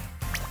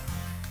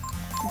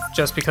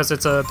 Just because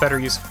it's a better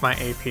use of my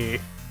AP.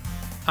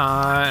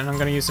 And I'm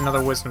going to use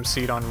another Wisdom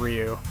Seed on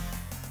Ryu.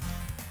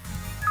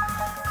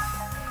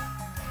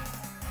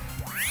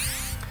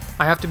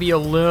 I have to be a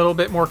little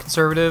bit more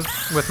conservative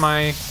with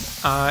my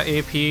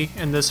AP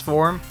in this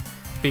form,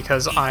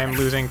 because I'm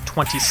losing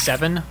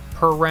 27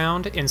 per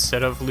round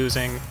instead of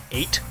losing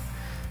 8.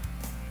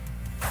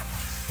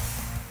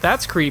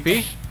 That's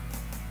creepy.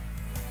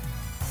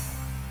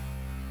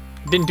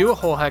 Didn't do a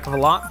whole heck of a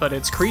lot, but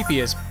it's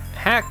creepy as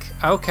heck.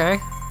 Okay.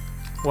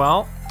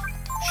 Well,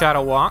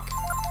 Shadow Walk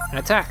and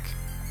attack.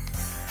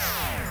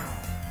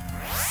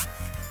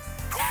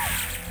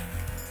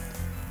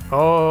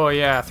 Oh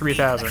yeah,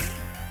 3,000.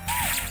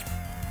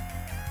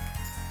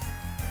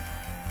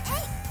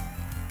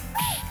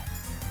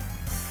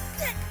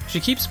 She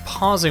keeps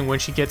pausing when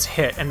she gets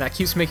hit, and that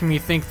keeps making me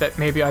think that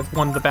maybe I've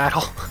won the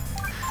battle.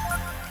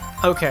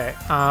 Okay,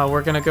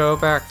 we're gonna go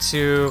back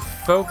to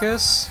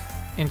focus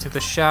into the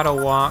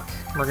Shadow Walk.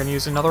 We're gonna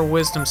use another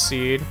Wisdom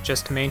Seed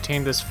just to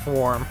maintain this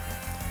form.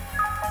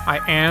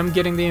 I am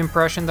getting the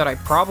impression that I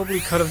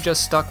probably could have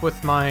just stuck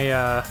with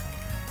my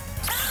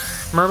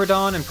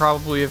Myrmidon and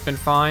probably have been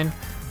fine.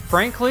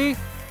 Frankly,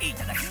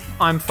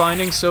 I'm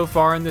finding so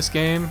far in this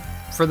game,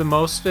 for the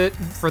most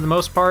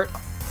part,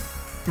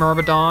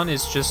 Myrmidon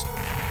is just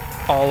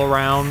all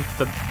around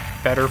the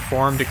better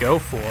form to go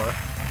for.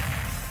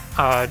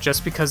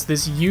 Just because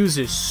this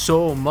uses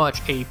so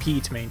much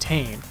AP to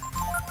maintain.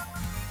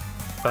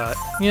 But,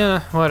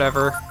 yeah,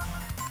 whatever.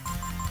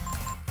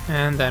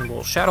 And then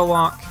we'll Shadow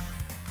Walk.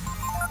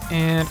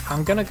 And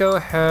I'm gonna go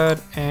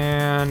ahead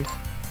and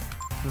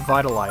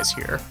Vitalize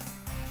here.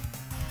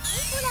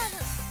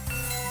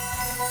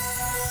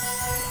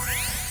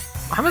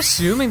 I'm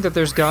assuming that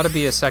there's gotta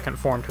be a second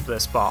form to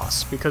this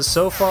boss, because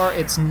so far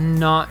it's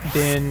not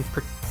been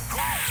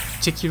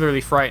particularly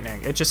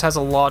frightening. It just has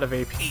a lot of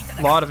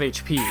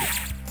HP.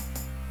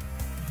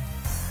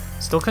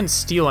 Still couldn't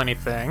steal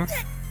anything.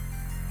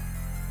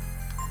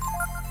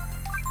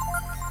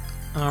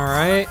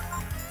 Alright.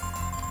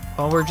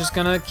 Well, we're just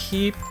gonna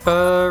keep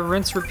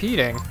rinse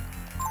repeating.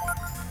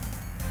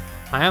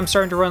 I am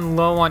starting to run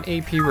low on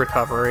AP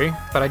recovery,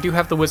 but I do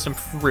have the Wisdom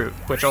Fruit,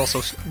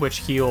 which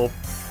heal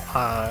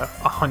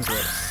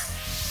 100.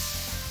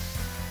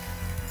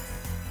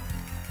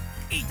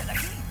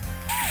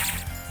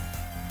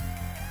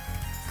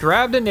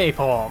 Grabbed a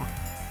napalm.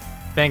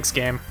 Thanks,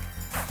 game.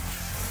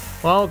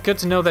 Well, good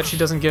to know that she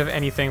doesn't give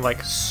anything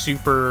like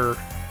super...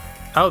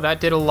 Oh, that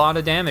did a lot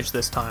of damage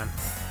this time.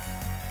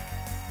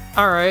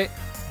 Alright,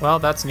 well,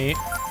 that's neat.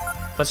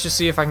 Let's just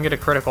see if I can get a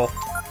critical.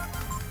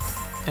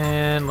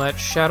 And let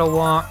Shadow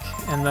Walk,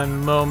 and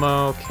then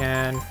Momo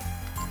can...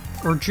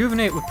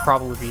 Rejuvenate would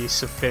probably be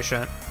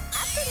sufficient.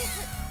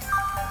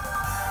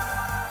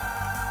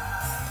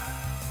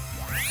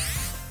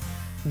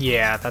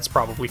 Yeah, that's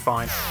probably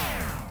fine.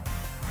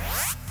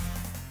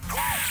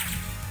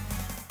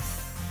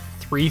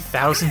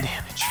 3,000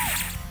 damage.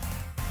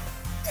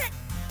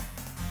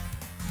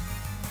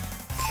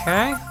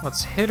 Okay,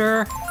 let's hit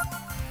her.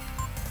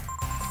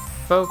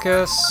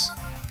 Focus.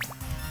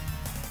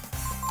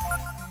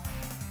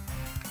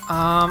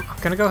 I'm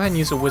gonna go ahead and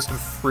use a Wisdom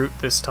Fruit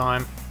this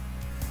time.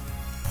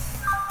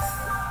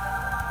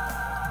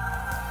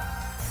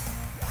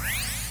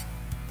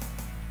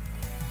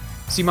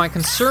 See, my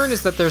concern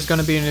is that there's going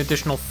to be an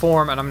additional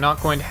form and I'm not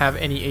going to have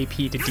any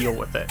AP to deal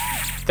with it.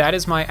 That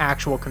is my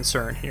actual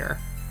concern here.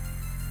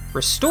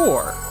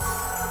 Restore.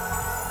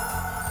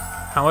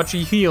 How much are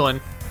you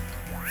healing?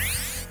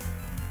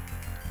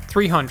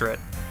 300.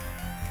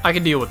 I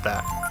can deal with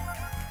that.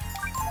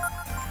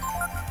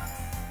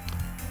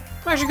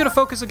 I'm actually gonna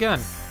focus again.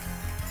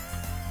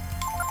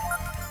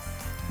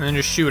 And then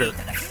just shoot her.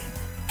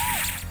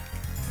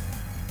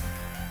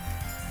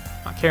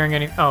 Not carrying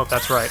any... Oh,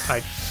 that's right.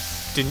 I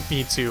didn't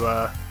need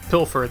to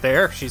pilfer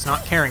there. She's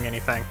not carrying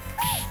anything.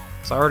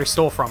 So I already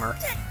stole from her.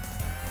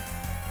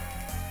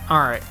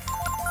 Alright.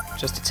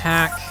 Just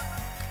attack.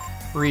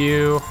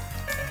 Ryu.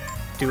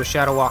 Do a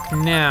Shadow Walk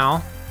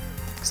now.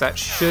 Because that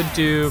should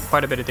do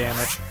quite a bit of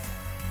damage.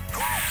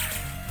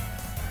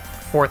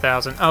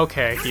 4,000.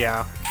 Okay,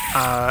 yeah.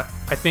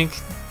 I think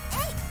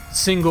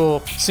single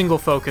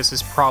focus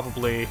is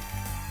probably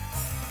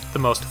the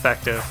most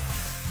effective.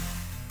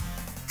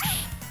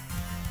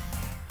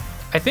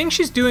 I think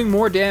she's doing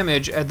more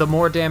damage the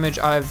more damage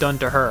I've done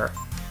to her.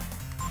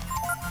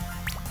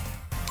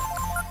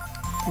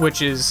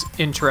 Which is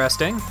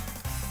interesting.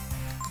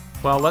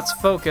 Well, let's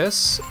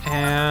focus,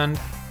 and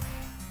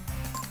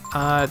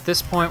at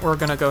this point we're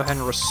gonna go ahead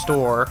and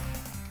restore.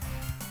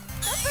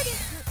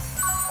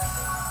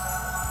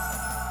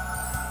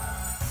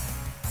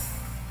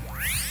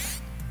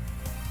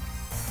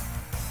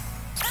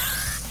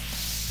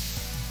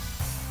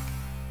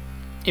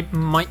 It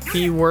might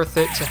be worth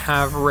it to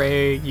have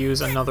Rei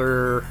use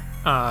another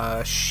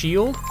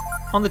shield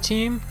on the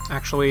team.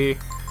 Actually,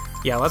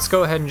 yeah, let's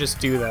go ahead and just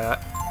do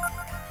that.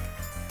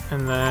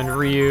 And then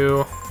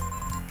Ryu,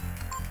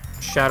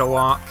 Shadow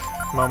Walk,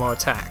 Momo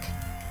attack.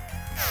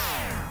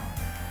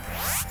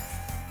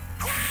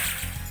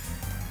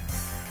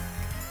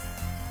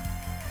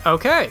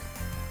 Okay,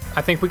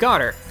 I think we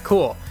got her.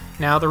 Cool.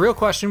 Now the real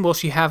question, will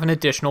she have an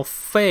additional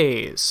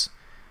phase?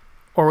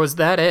 Or was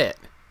that it?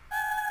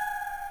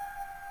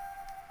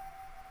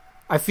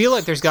 I feel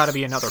like there's got to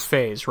be another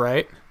phase,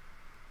 right?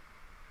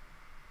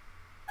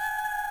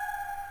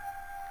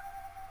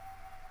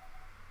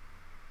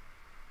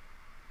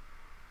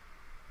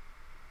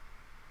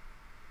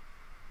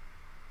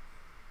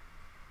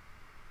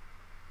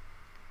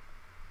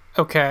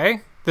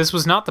 Okay, this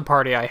was not the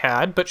party I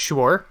had, but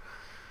sure.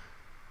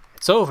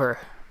 It's over.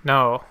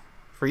 No,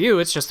 for you,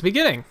 it's just the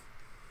beginning.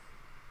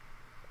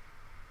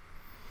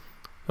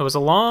 It was a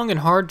long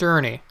and hard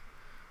journey,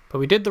 but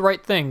we did the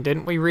right thing,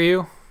 didn't we,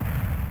 Ryu?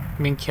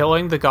 I mean,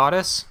 killing the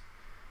goddess?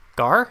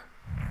 Gar?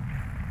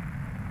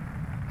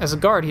 As a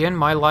guardian,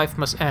 my life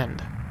must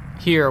end.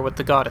 Here with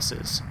the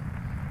goddesses.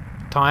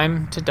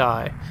 Time to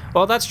die.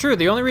 Well, that's true.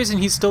 The only reason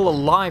he's still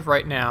alive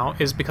right now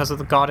is because of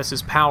the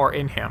goddess's power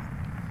in him.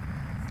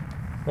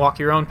 Walk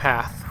your own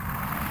path.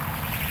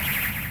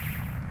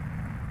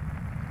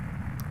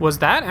 Was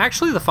that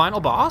actually the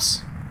final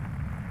boss?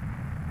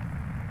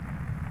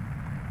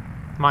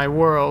 My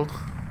world.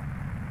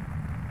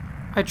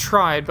 I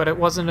tried, but it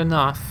wasn't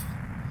enough.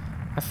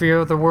 I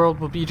fear the world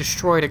will be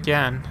destroyed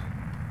again.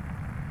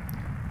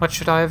 What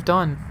should I have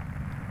done?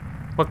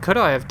 What could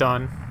I have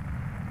done?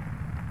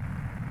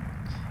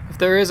 If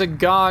there is a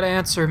God,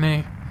 answer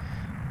me.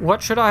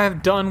 What should I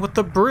have done with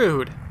the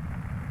brood?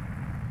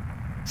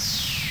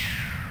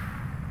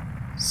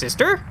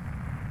 Sister?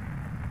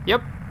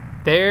 Yep,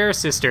 they're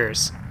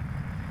sisters.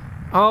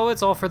 Oh,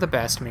 it's all for the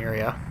best,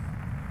 Miria.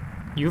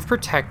 You've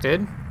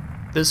protected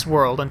this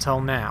world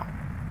until now.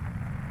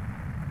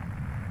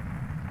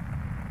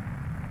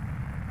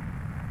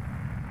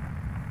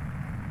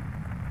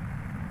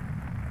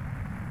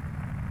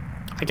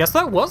 I guess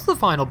that was the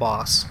final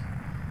boss.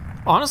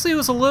 Honestly, it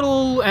was a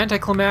little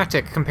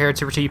anticlimactic compared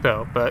to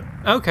Retipo, but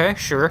okay,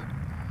 sure.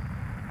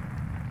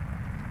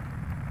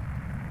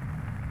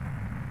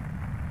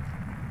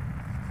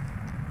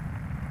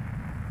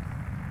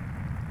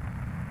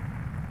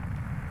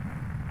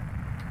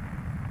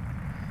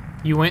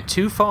 You went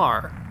too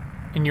far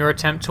in your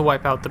attempt to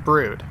wipe out the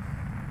brood.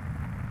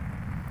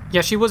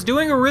 Yeah, she was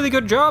doing a really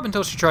good job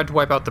until she tried to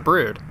wipe out the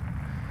brood.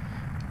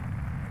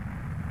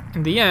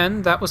 In the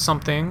end, that was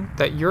something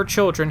that your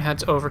children had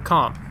to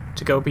overcome,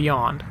 to go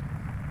beyond,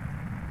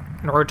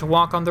 in order to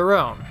walk on their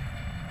own.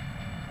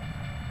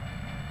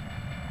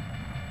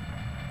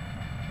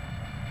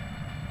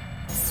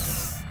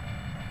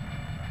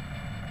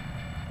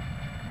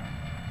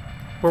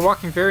 We're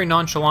walking very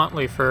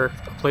nonchalantly for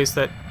a place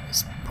that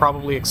is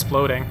probably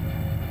exploding.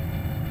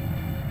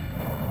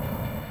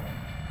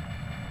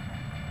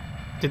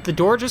 Did the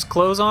door just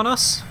close on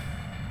us?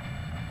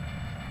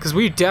 Because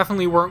we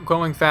definitely weren't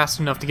going fast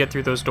enough to get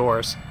through those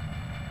doors.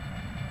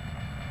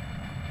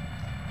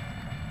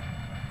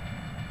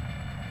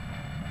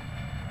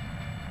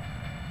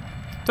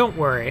 Don't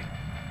worry.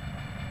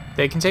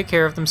 They can take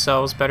care of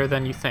themselves better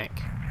than you think.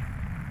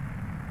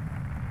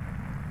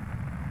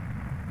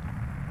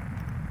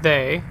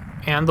 They,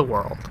 and the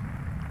world,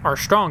 are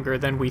stronger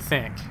than we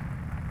think.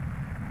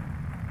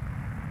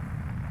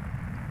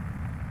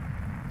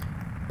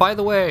 By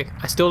the way,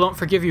 I still don't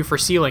forgive you for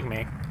sealing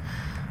me.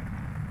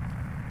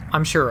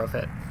 I'm sure of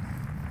it.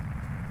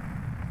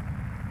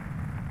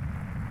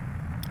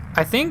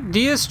 I think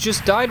Diaz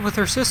just died with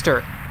her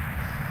sister.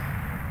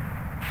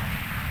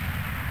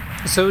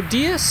 So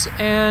Dias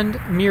and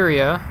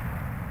Miria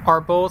are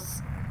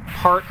both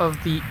part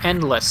of the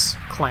Endless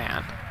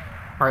clan,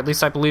 or at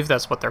least I believe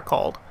that's what they're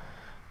called.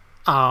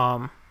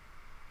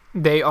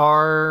 They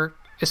are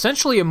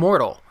essentially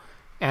immortal,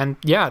 and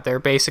yeah, they're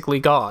basically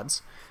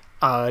gods.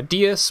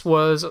 Dias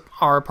was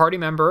our party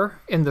member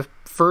in the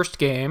first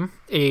game,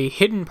 a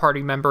hidden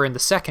party member in the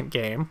second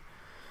game,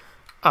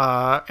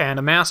 and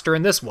a master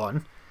in this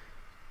one.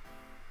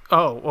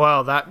 Oh,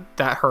 well, that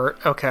hurt.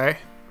 Okay,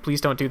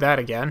 please don't do that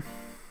again.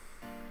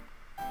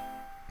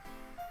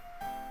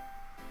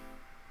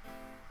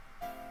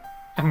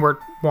 And we're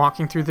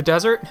walking through the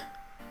desert?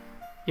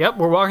 Yep,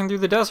 we're walking through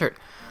the desert.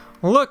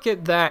 Look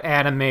at that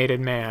animated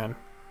man.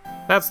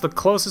 That's the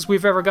closest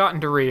we've ever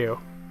gotten to Ryu.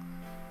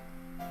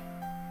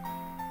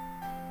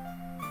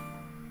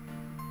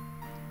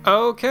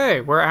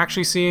 Okay, we're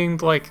actually seeing,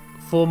 like,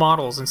 full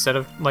models instead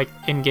of, like,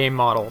 in-game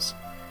models.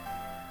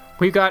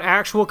 We've got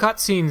actual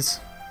cutscenes.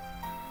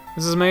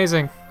 This is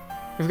amazing.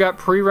 We've got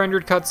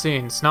pre-rendered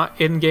cutscenes,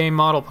 not in-game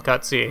model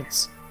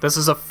cutscenes. This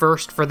is a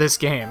first for this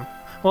game.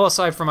 Well,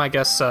 aside from, I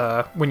guess,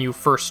 when you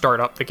first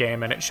start up the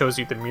game and it shows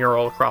you the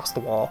mural across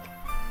the wall.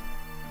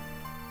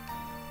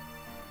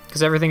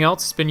 Because everything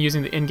else has been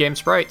using the in-game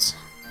sprites.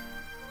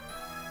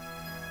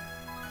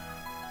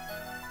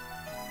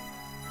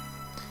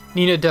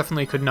 Nina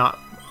definitely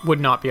would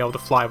not be able to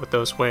fly with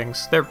those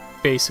wings. They're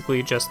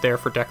basically just there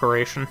for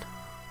decoration.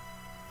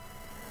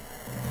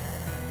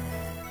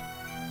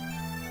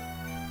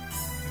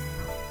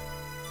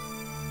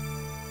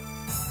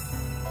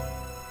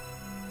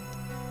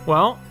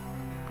 Well,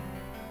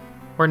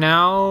 we're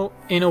now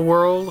in a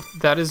world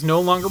that is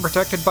no longer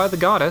protected by the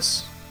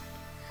goddess,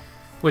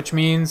 which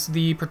means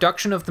the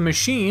production of the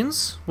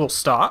machines will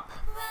stop.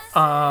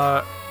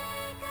 As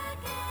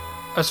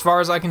far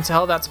as I can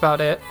tell, that's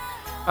about it.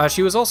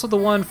 She was also the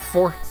one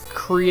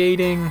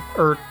creating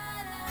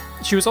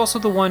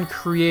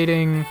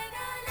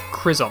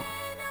Chrism.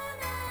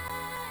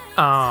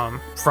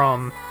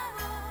 From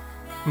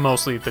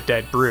mostly the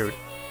Dead Brood.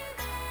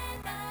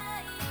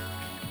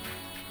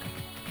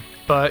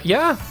 But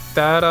yeah,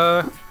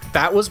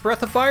 that was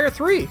Breath of Fire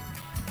 3.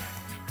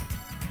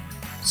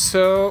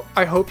 So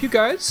I hope you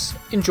guys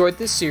enjoyed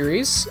this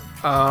series.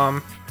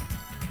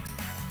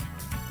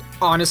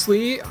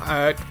 Honestly,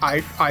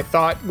 I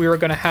thought we were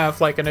gonna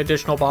have like an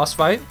additional boss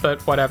fight, but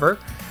whatever.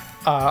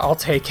 I'll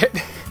take it.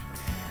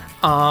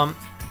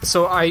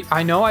 So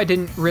I know I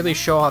didn't really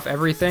show off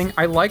everything.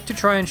 I like to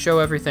try and show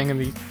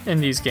everything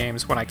in these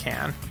games when I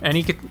can.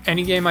 Any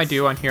game I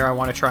do on here, I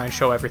want to try and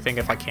show everything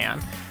if I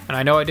can. And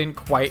I know I didn't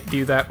quite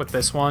do that with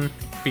this one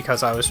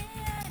because I was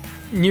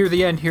near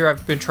the end here.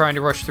 I've been trying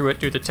to rush through it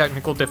due to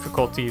technical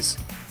difficulties,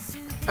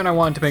 and I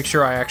wanted to make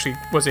sure I actually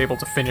was able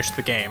to finish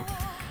the game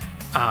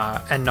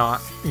and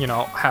not, you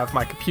know, have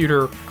my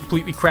computer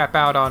completely crap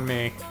out on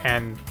me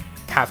and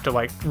have to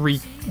like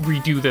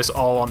redo this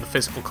all on the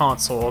physical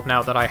console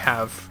now that I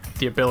have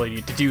the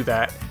ability to do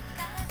that.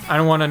 I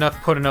don't want to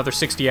put another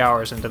 60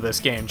 hours into this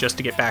game just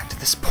to get back to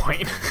this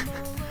point.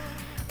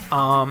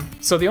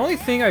 So the only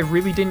thing I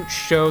really didn't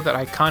show that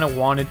I kind of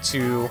wanted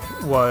to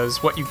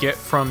was what you get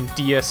from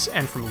Dias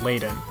and from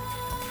Layden.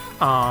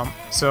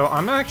 So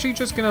I'm actually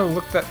just gonna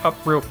look that up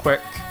real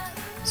quick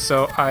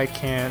so I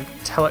can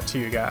tell it to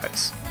you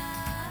guys.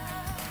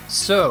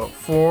 So,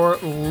 for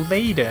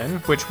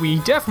Layden, which we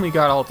definitely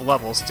got all the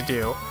levels to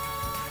do,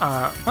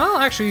 well,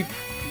 actually,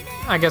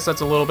 I guess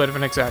that's a little bit of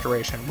an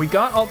exaggeration. We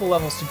got all the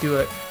levels to do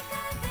it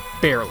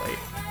barely.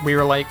 We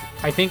were like,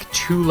 I think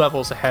 2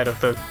 levels ahead of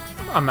the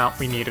amount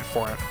we needed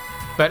for him.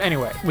 But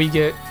anyway, we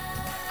get,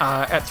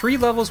 at 3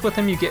 levels with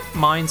him, you get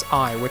Mind's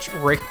Eye, which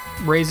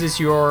raises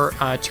your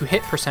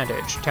to-hit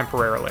percentage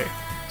temporarily.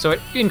 So it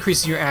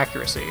increases your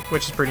accuracy,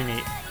 which is pretty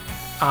neat.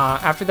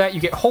 After that, you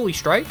get Holy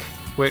Strike,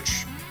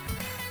 which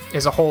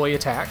is a holy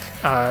attack.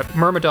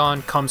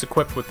 Myrmidon comes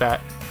equipped with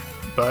that,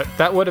 but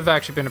that would have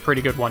actually been a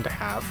pretty good one to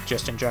have,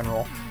 just in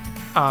general.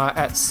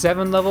 At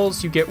 7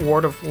 levels, you get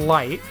Ward of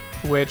Light,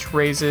 which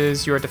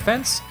raises your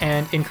defense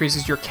and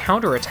increases your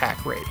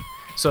counterattack rate.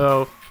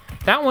 So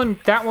that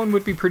one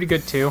would be pretty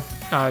good too,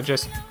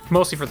 just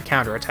mostly for the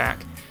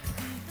counterattack.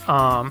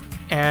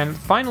 And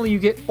finally, you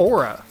get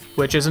Aura,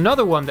 which is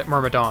another one that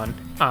Myrmidon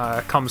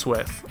comes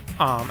with.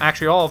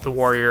 Actually, all of the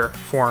warrior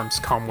forms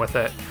come with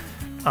it.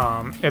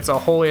 It's a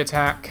holy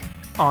attack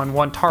on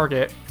one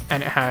target,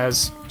 and it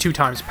has 2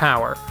 times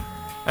power.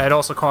 It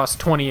also costs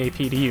 20 AP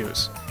to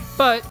use.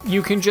 But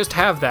you can just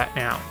have that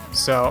now.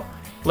 So,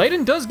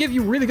 Layden does give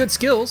you really good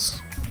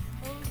skills.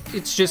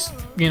 It's just,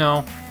 you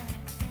know,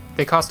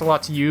 they cost a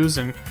lot to use,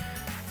 and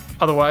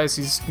otherwise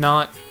he's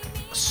not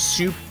a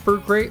super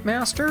great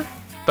master,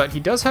 but he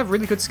does have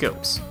really good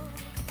skills.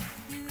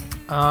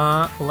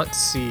 Let's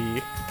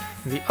see.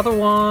 The other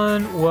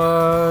one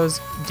was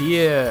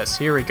Dias.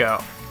 Here we go.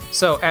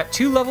 So at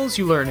 2 levels,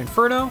 you learn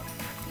Inferno,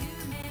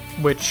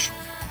 which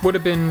would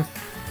have been...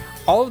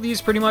 all of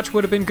these pretty much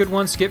would have been good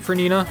ones to get for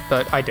Nina,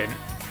 but I didn't.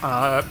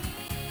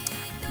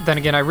 Then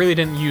again, I really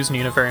didn't use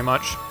Nina very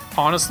much.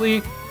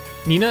 Honestly,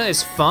 Nina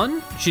is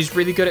fun. She's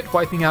really good at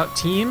wiping out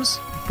teams,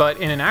 but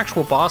in an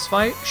actual boss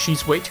fight,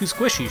 she's way too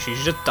squishy. She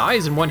just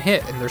dies in one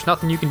hit, and there's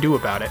nothing you can do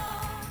about it.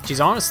 She's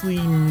honestly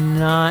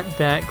not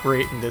that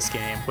great in this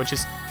game, which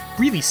is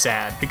really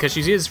sad, because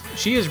she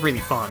is really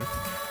fun.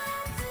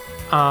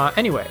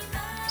 Anyway,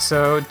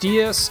 so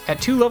DS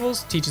at 2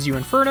 levels teaches you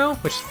Inferno,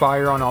 which is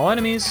fire on all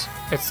enemies.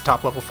 It's the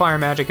top level fire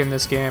magic in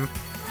this game.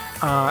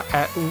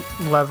 At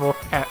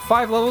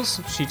 5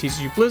 levels, she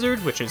teaches you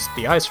Blizzard, which is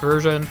the ice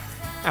version.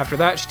 After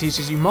that, she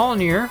teaches you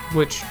Mjolnir,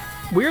 which,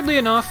 weirdly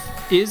enough,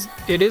 is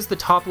the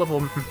top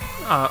level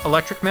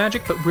electric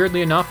magic, but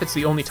weirdly enough, it's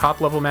the only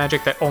top level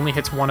magic that only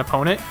hits one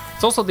opponent.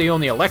 It's also the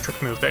only electric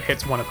move that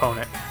hits one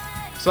opponent.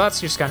 So that's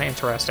just kind of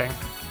interesting.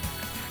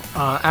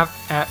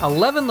 At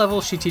 11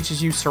 levels, she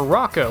teaches you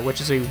Soraka,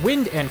 which is a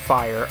wind and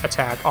fire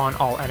attack on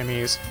all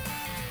enemies.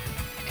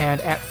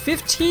 And at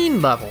 15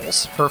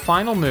 levels, her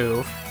final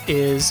move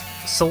is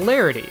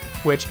Celerity,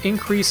 which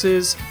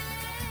increases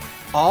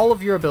all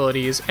of your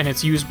abilities, and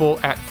it's usable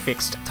at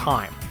fixed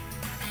time.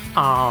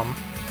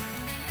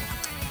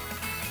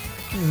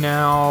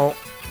 Now,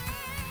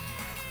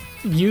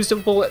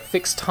 usable at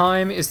fixed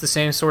time is the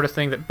same sort of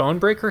thing that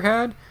Bonebreaker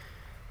had,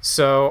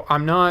 so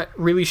I'm not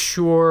really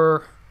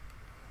sure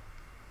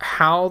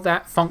how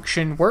that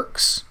function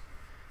works,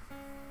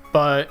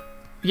 but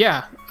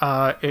yeah,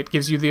 it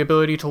gives you the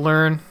ability to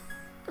learn,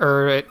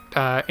 or it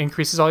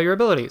increases all your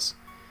abilities.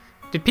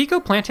 Did Pico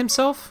plant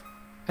himself?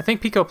 I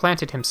think Pico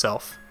planted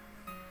himself.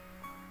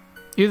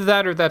 Either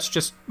that or that's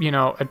just, you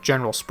know, a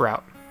general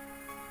sprout.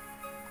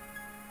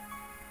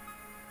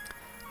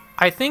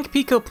 I think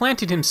Pico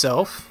planted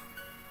himself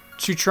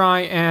to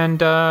try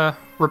and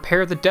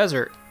repair the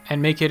desert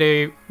and make it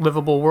a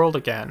livable world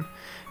again.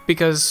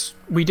 Because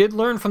we did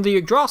learn from the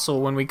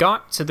Yggdrasil when we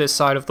got to this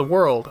side of the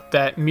world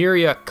that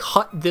Miria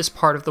cut this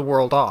part of the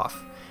world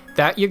off.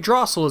 That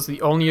Yggdrasil is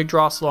the only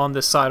Yggdrasil on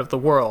this side of the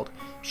world.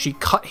 She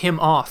cut him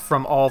off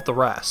from all the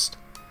rest.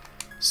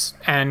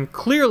 And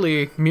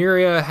clearly,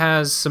 Miria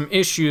has some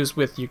issues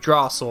with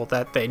Yggdrasil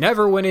that they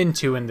never went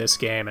into in this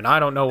game, and I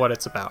don't know what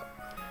it's about.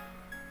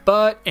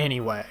 But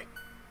anyway,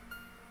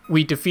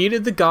 we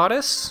defeated the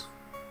goddess.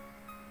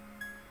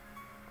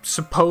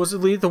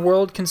 Supposedly the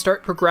world can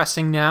start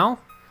progressing now.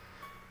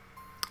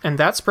 And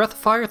that's Breath of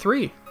Fire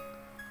 3.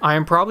 I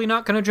am probably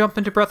not going to jump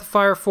into Breath of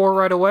Fire 4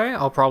 right away.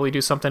 I'll probably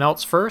do something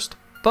else first.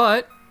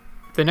 But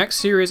the next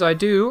series I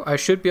do, I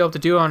should be able to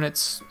do on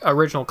its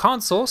original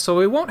console, so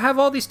we won't have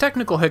all these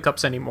technical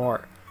hiccups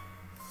anymore.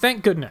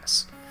 Thank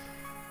goodness.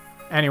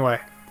 Anyway,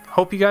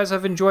 hope you guys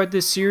have enjoyed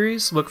this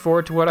series. Look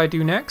forward to what I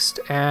do next,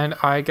 and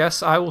I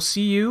guess I will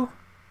see you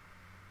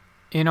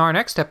in our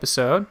next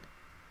episode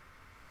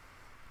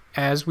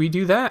as we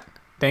do that.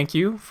 Thank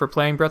you for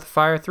playing Breath of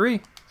Fire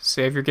 3.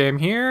 Save your game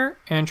here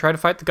and try to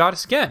fight the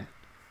goddess again.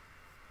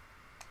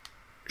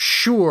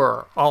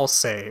 Sure, I'll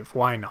save.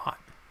 Why not?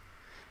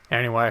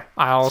 Anyway,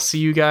 I'll see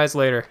you guys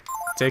later.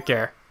 Take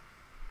care.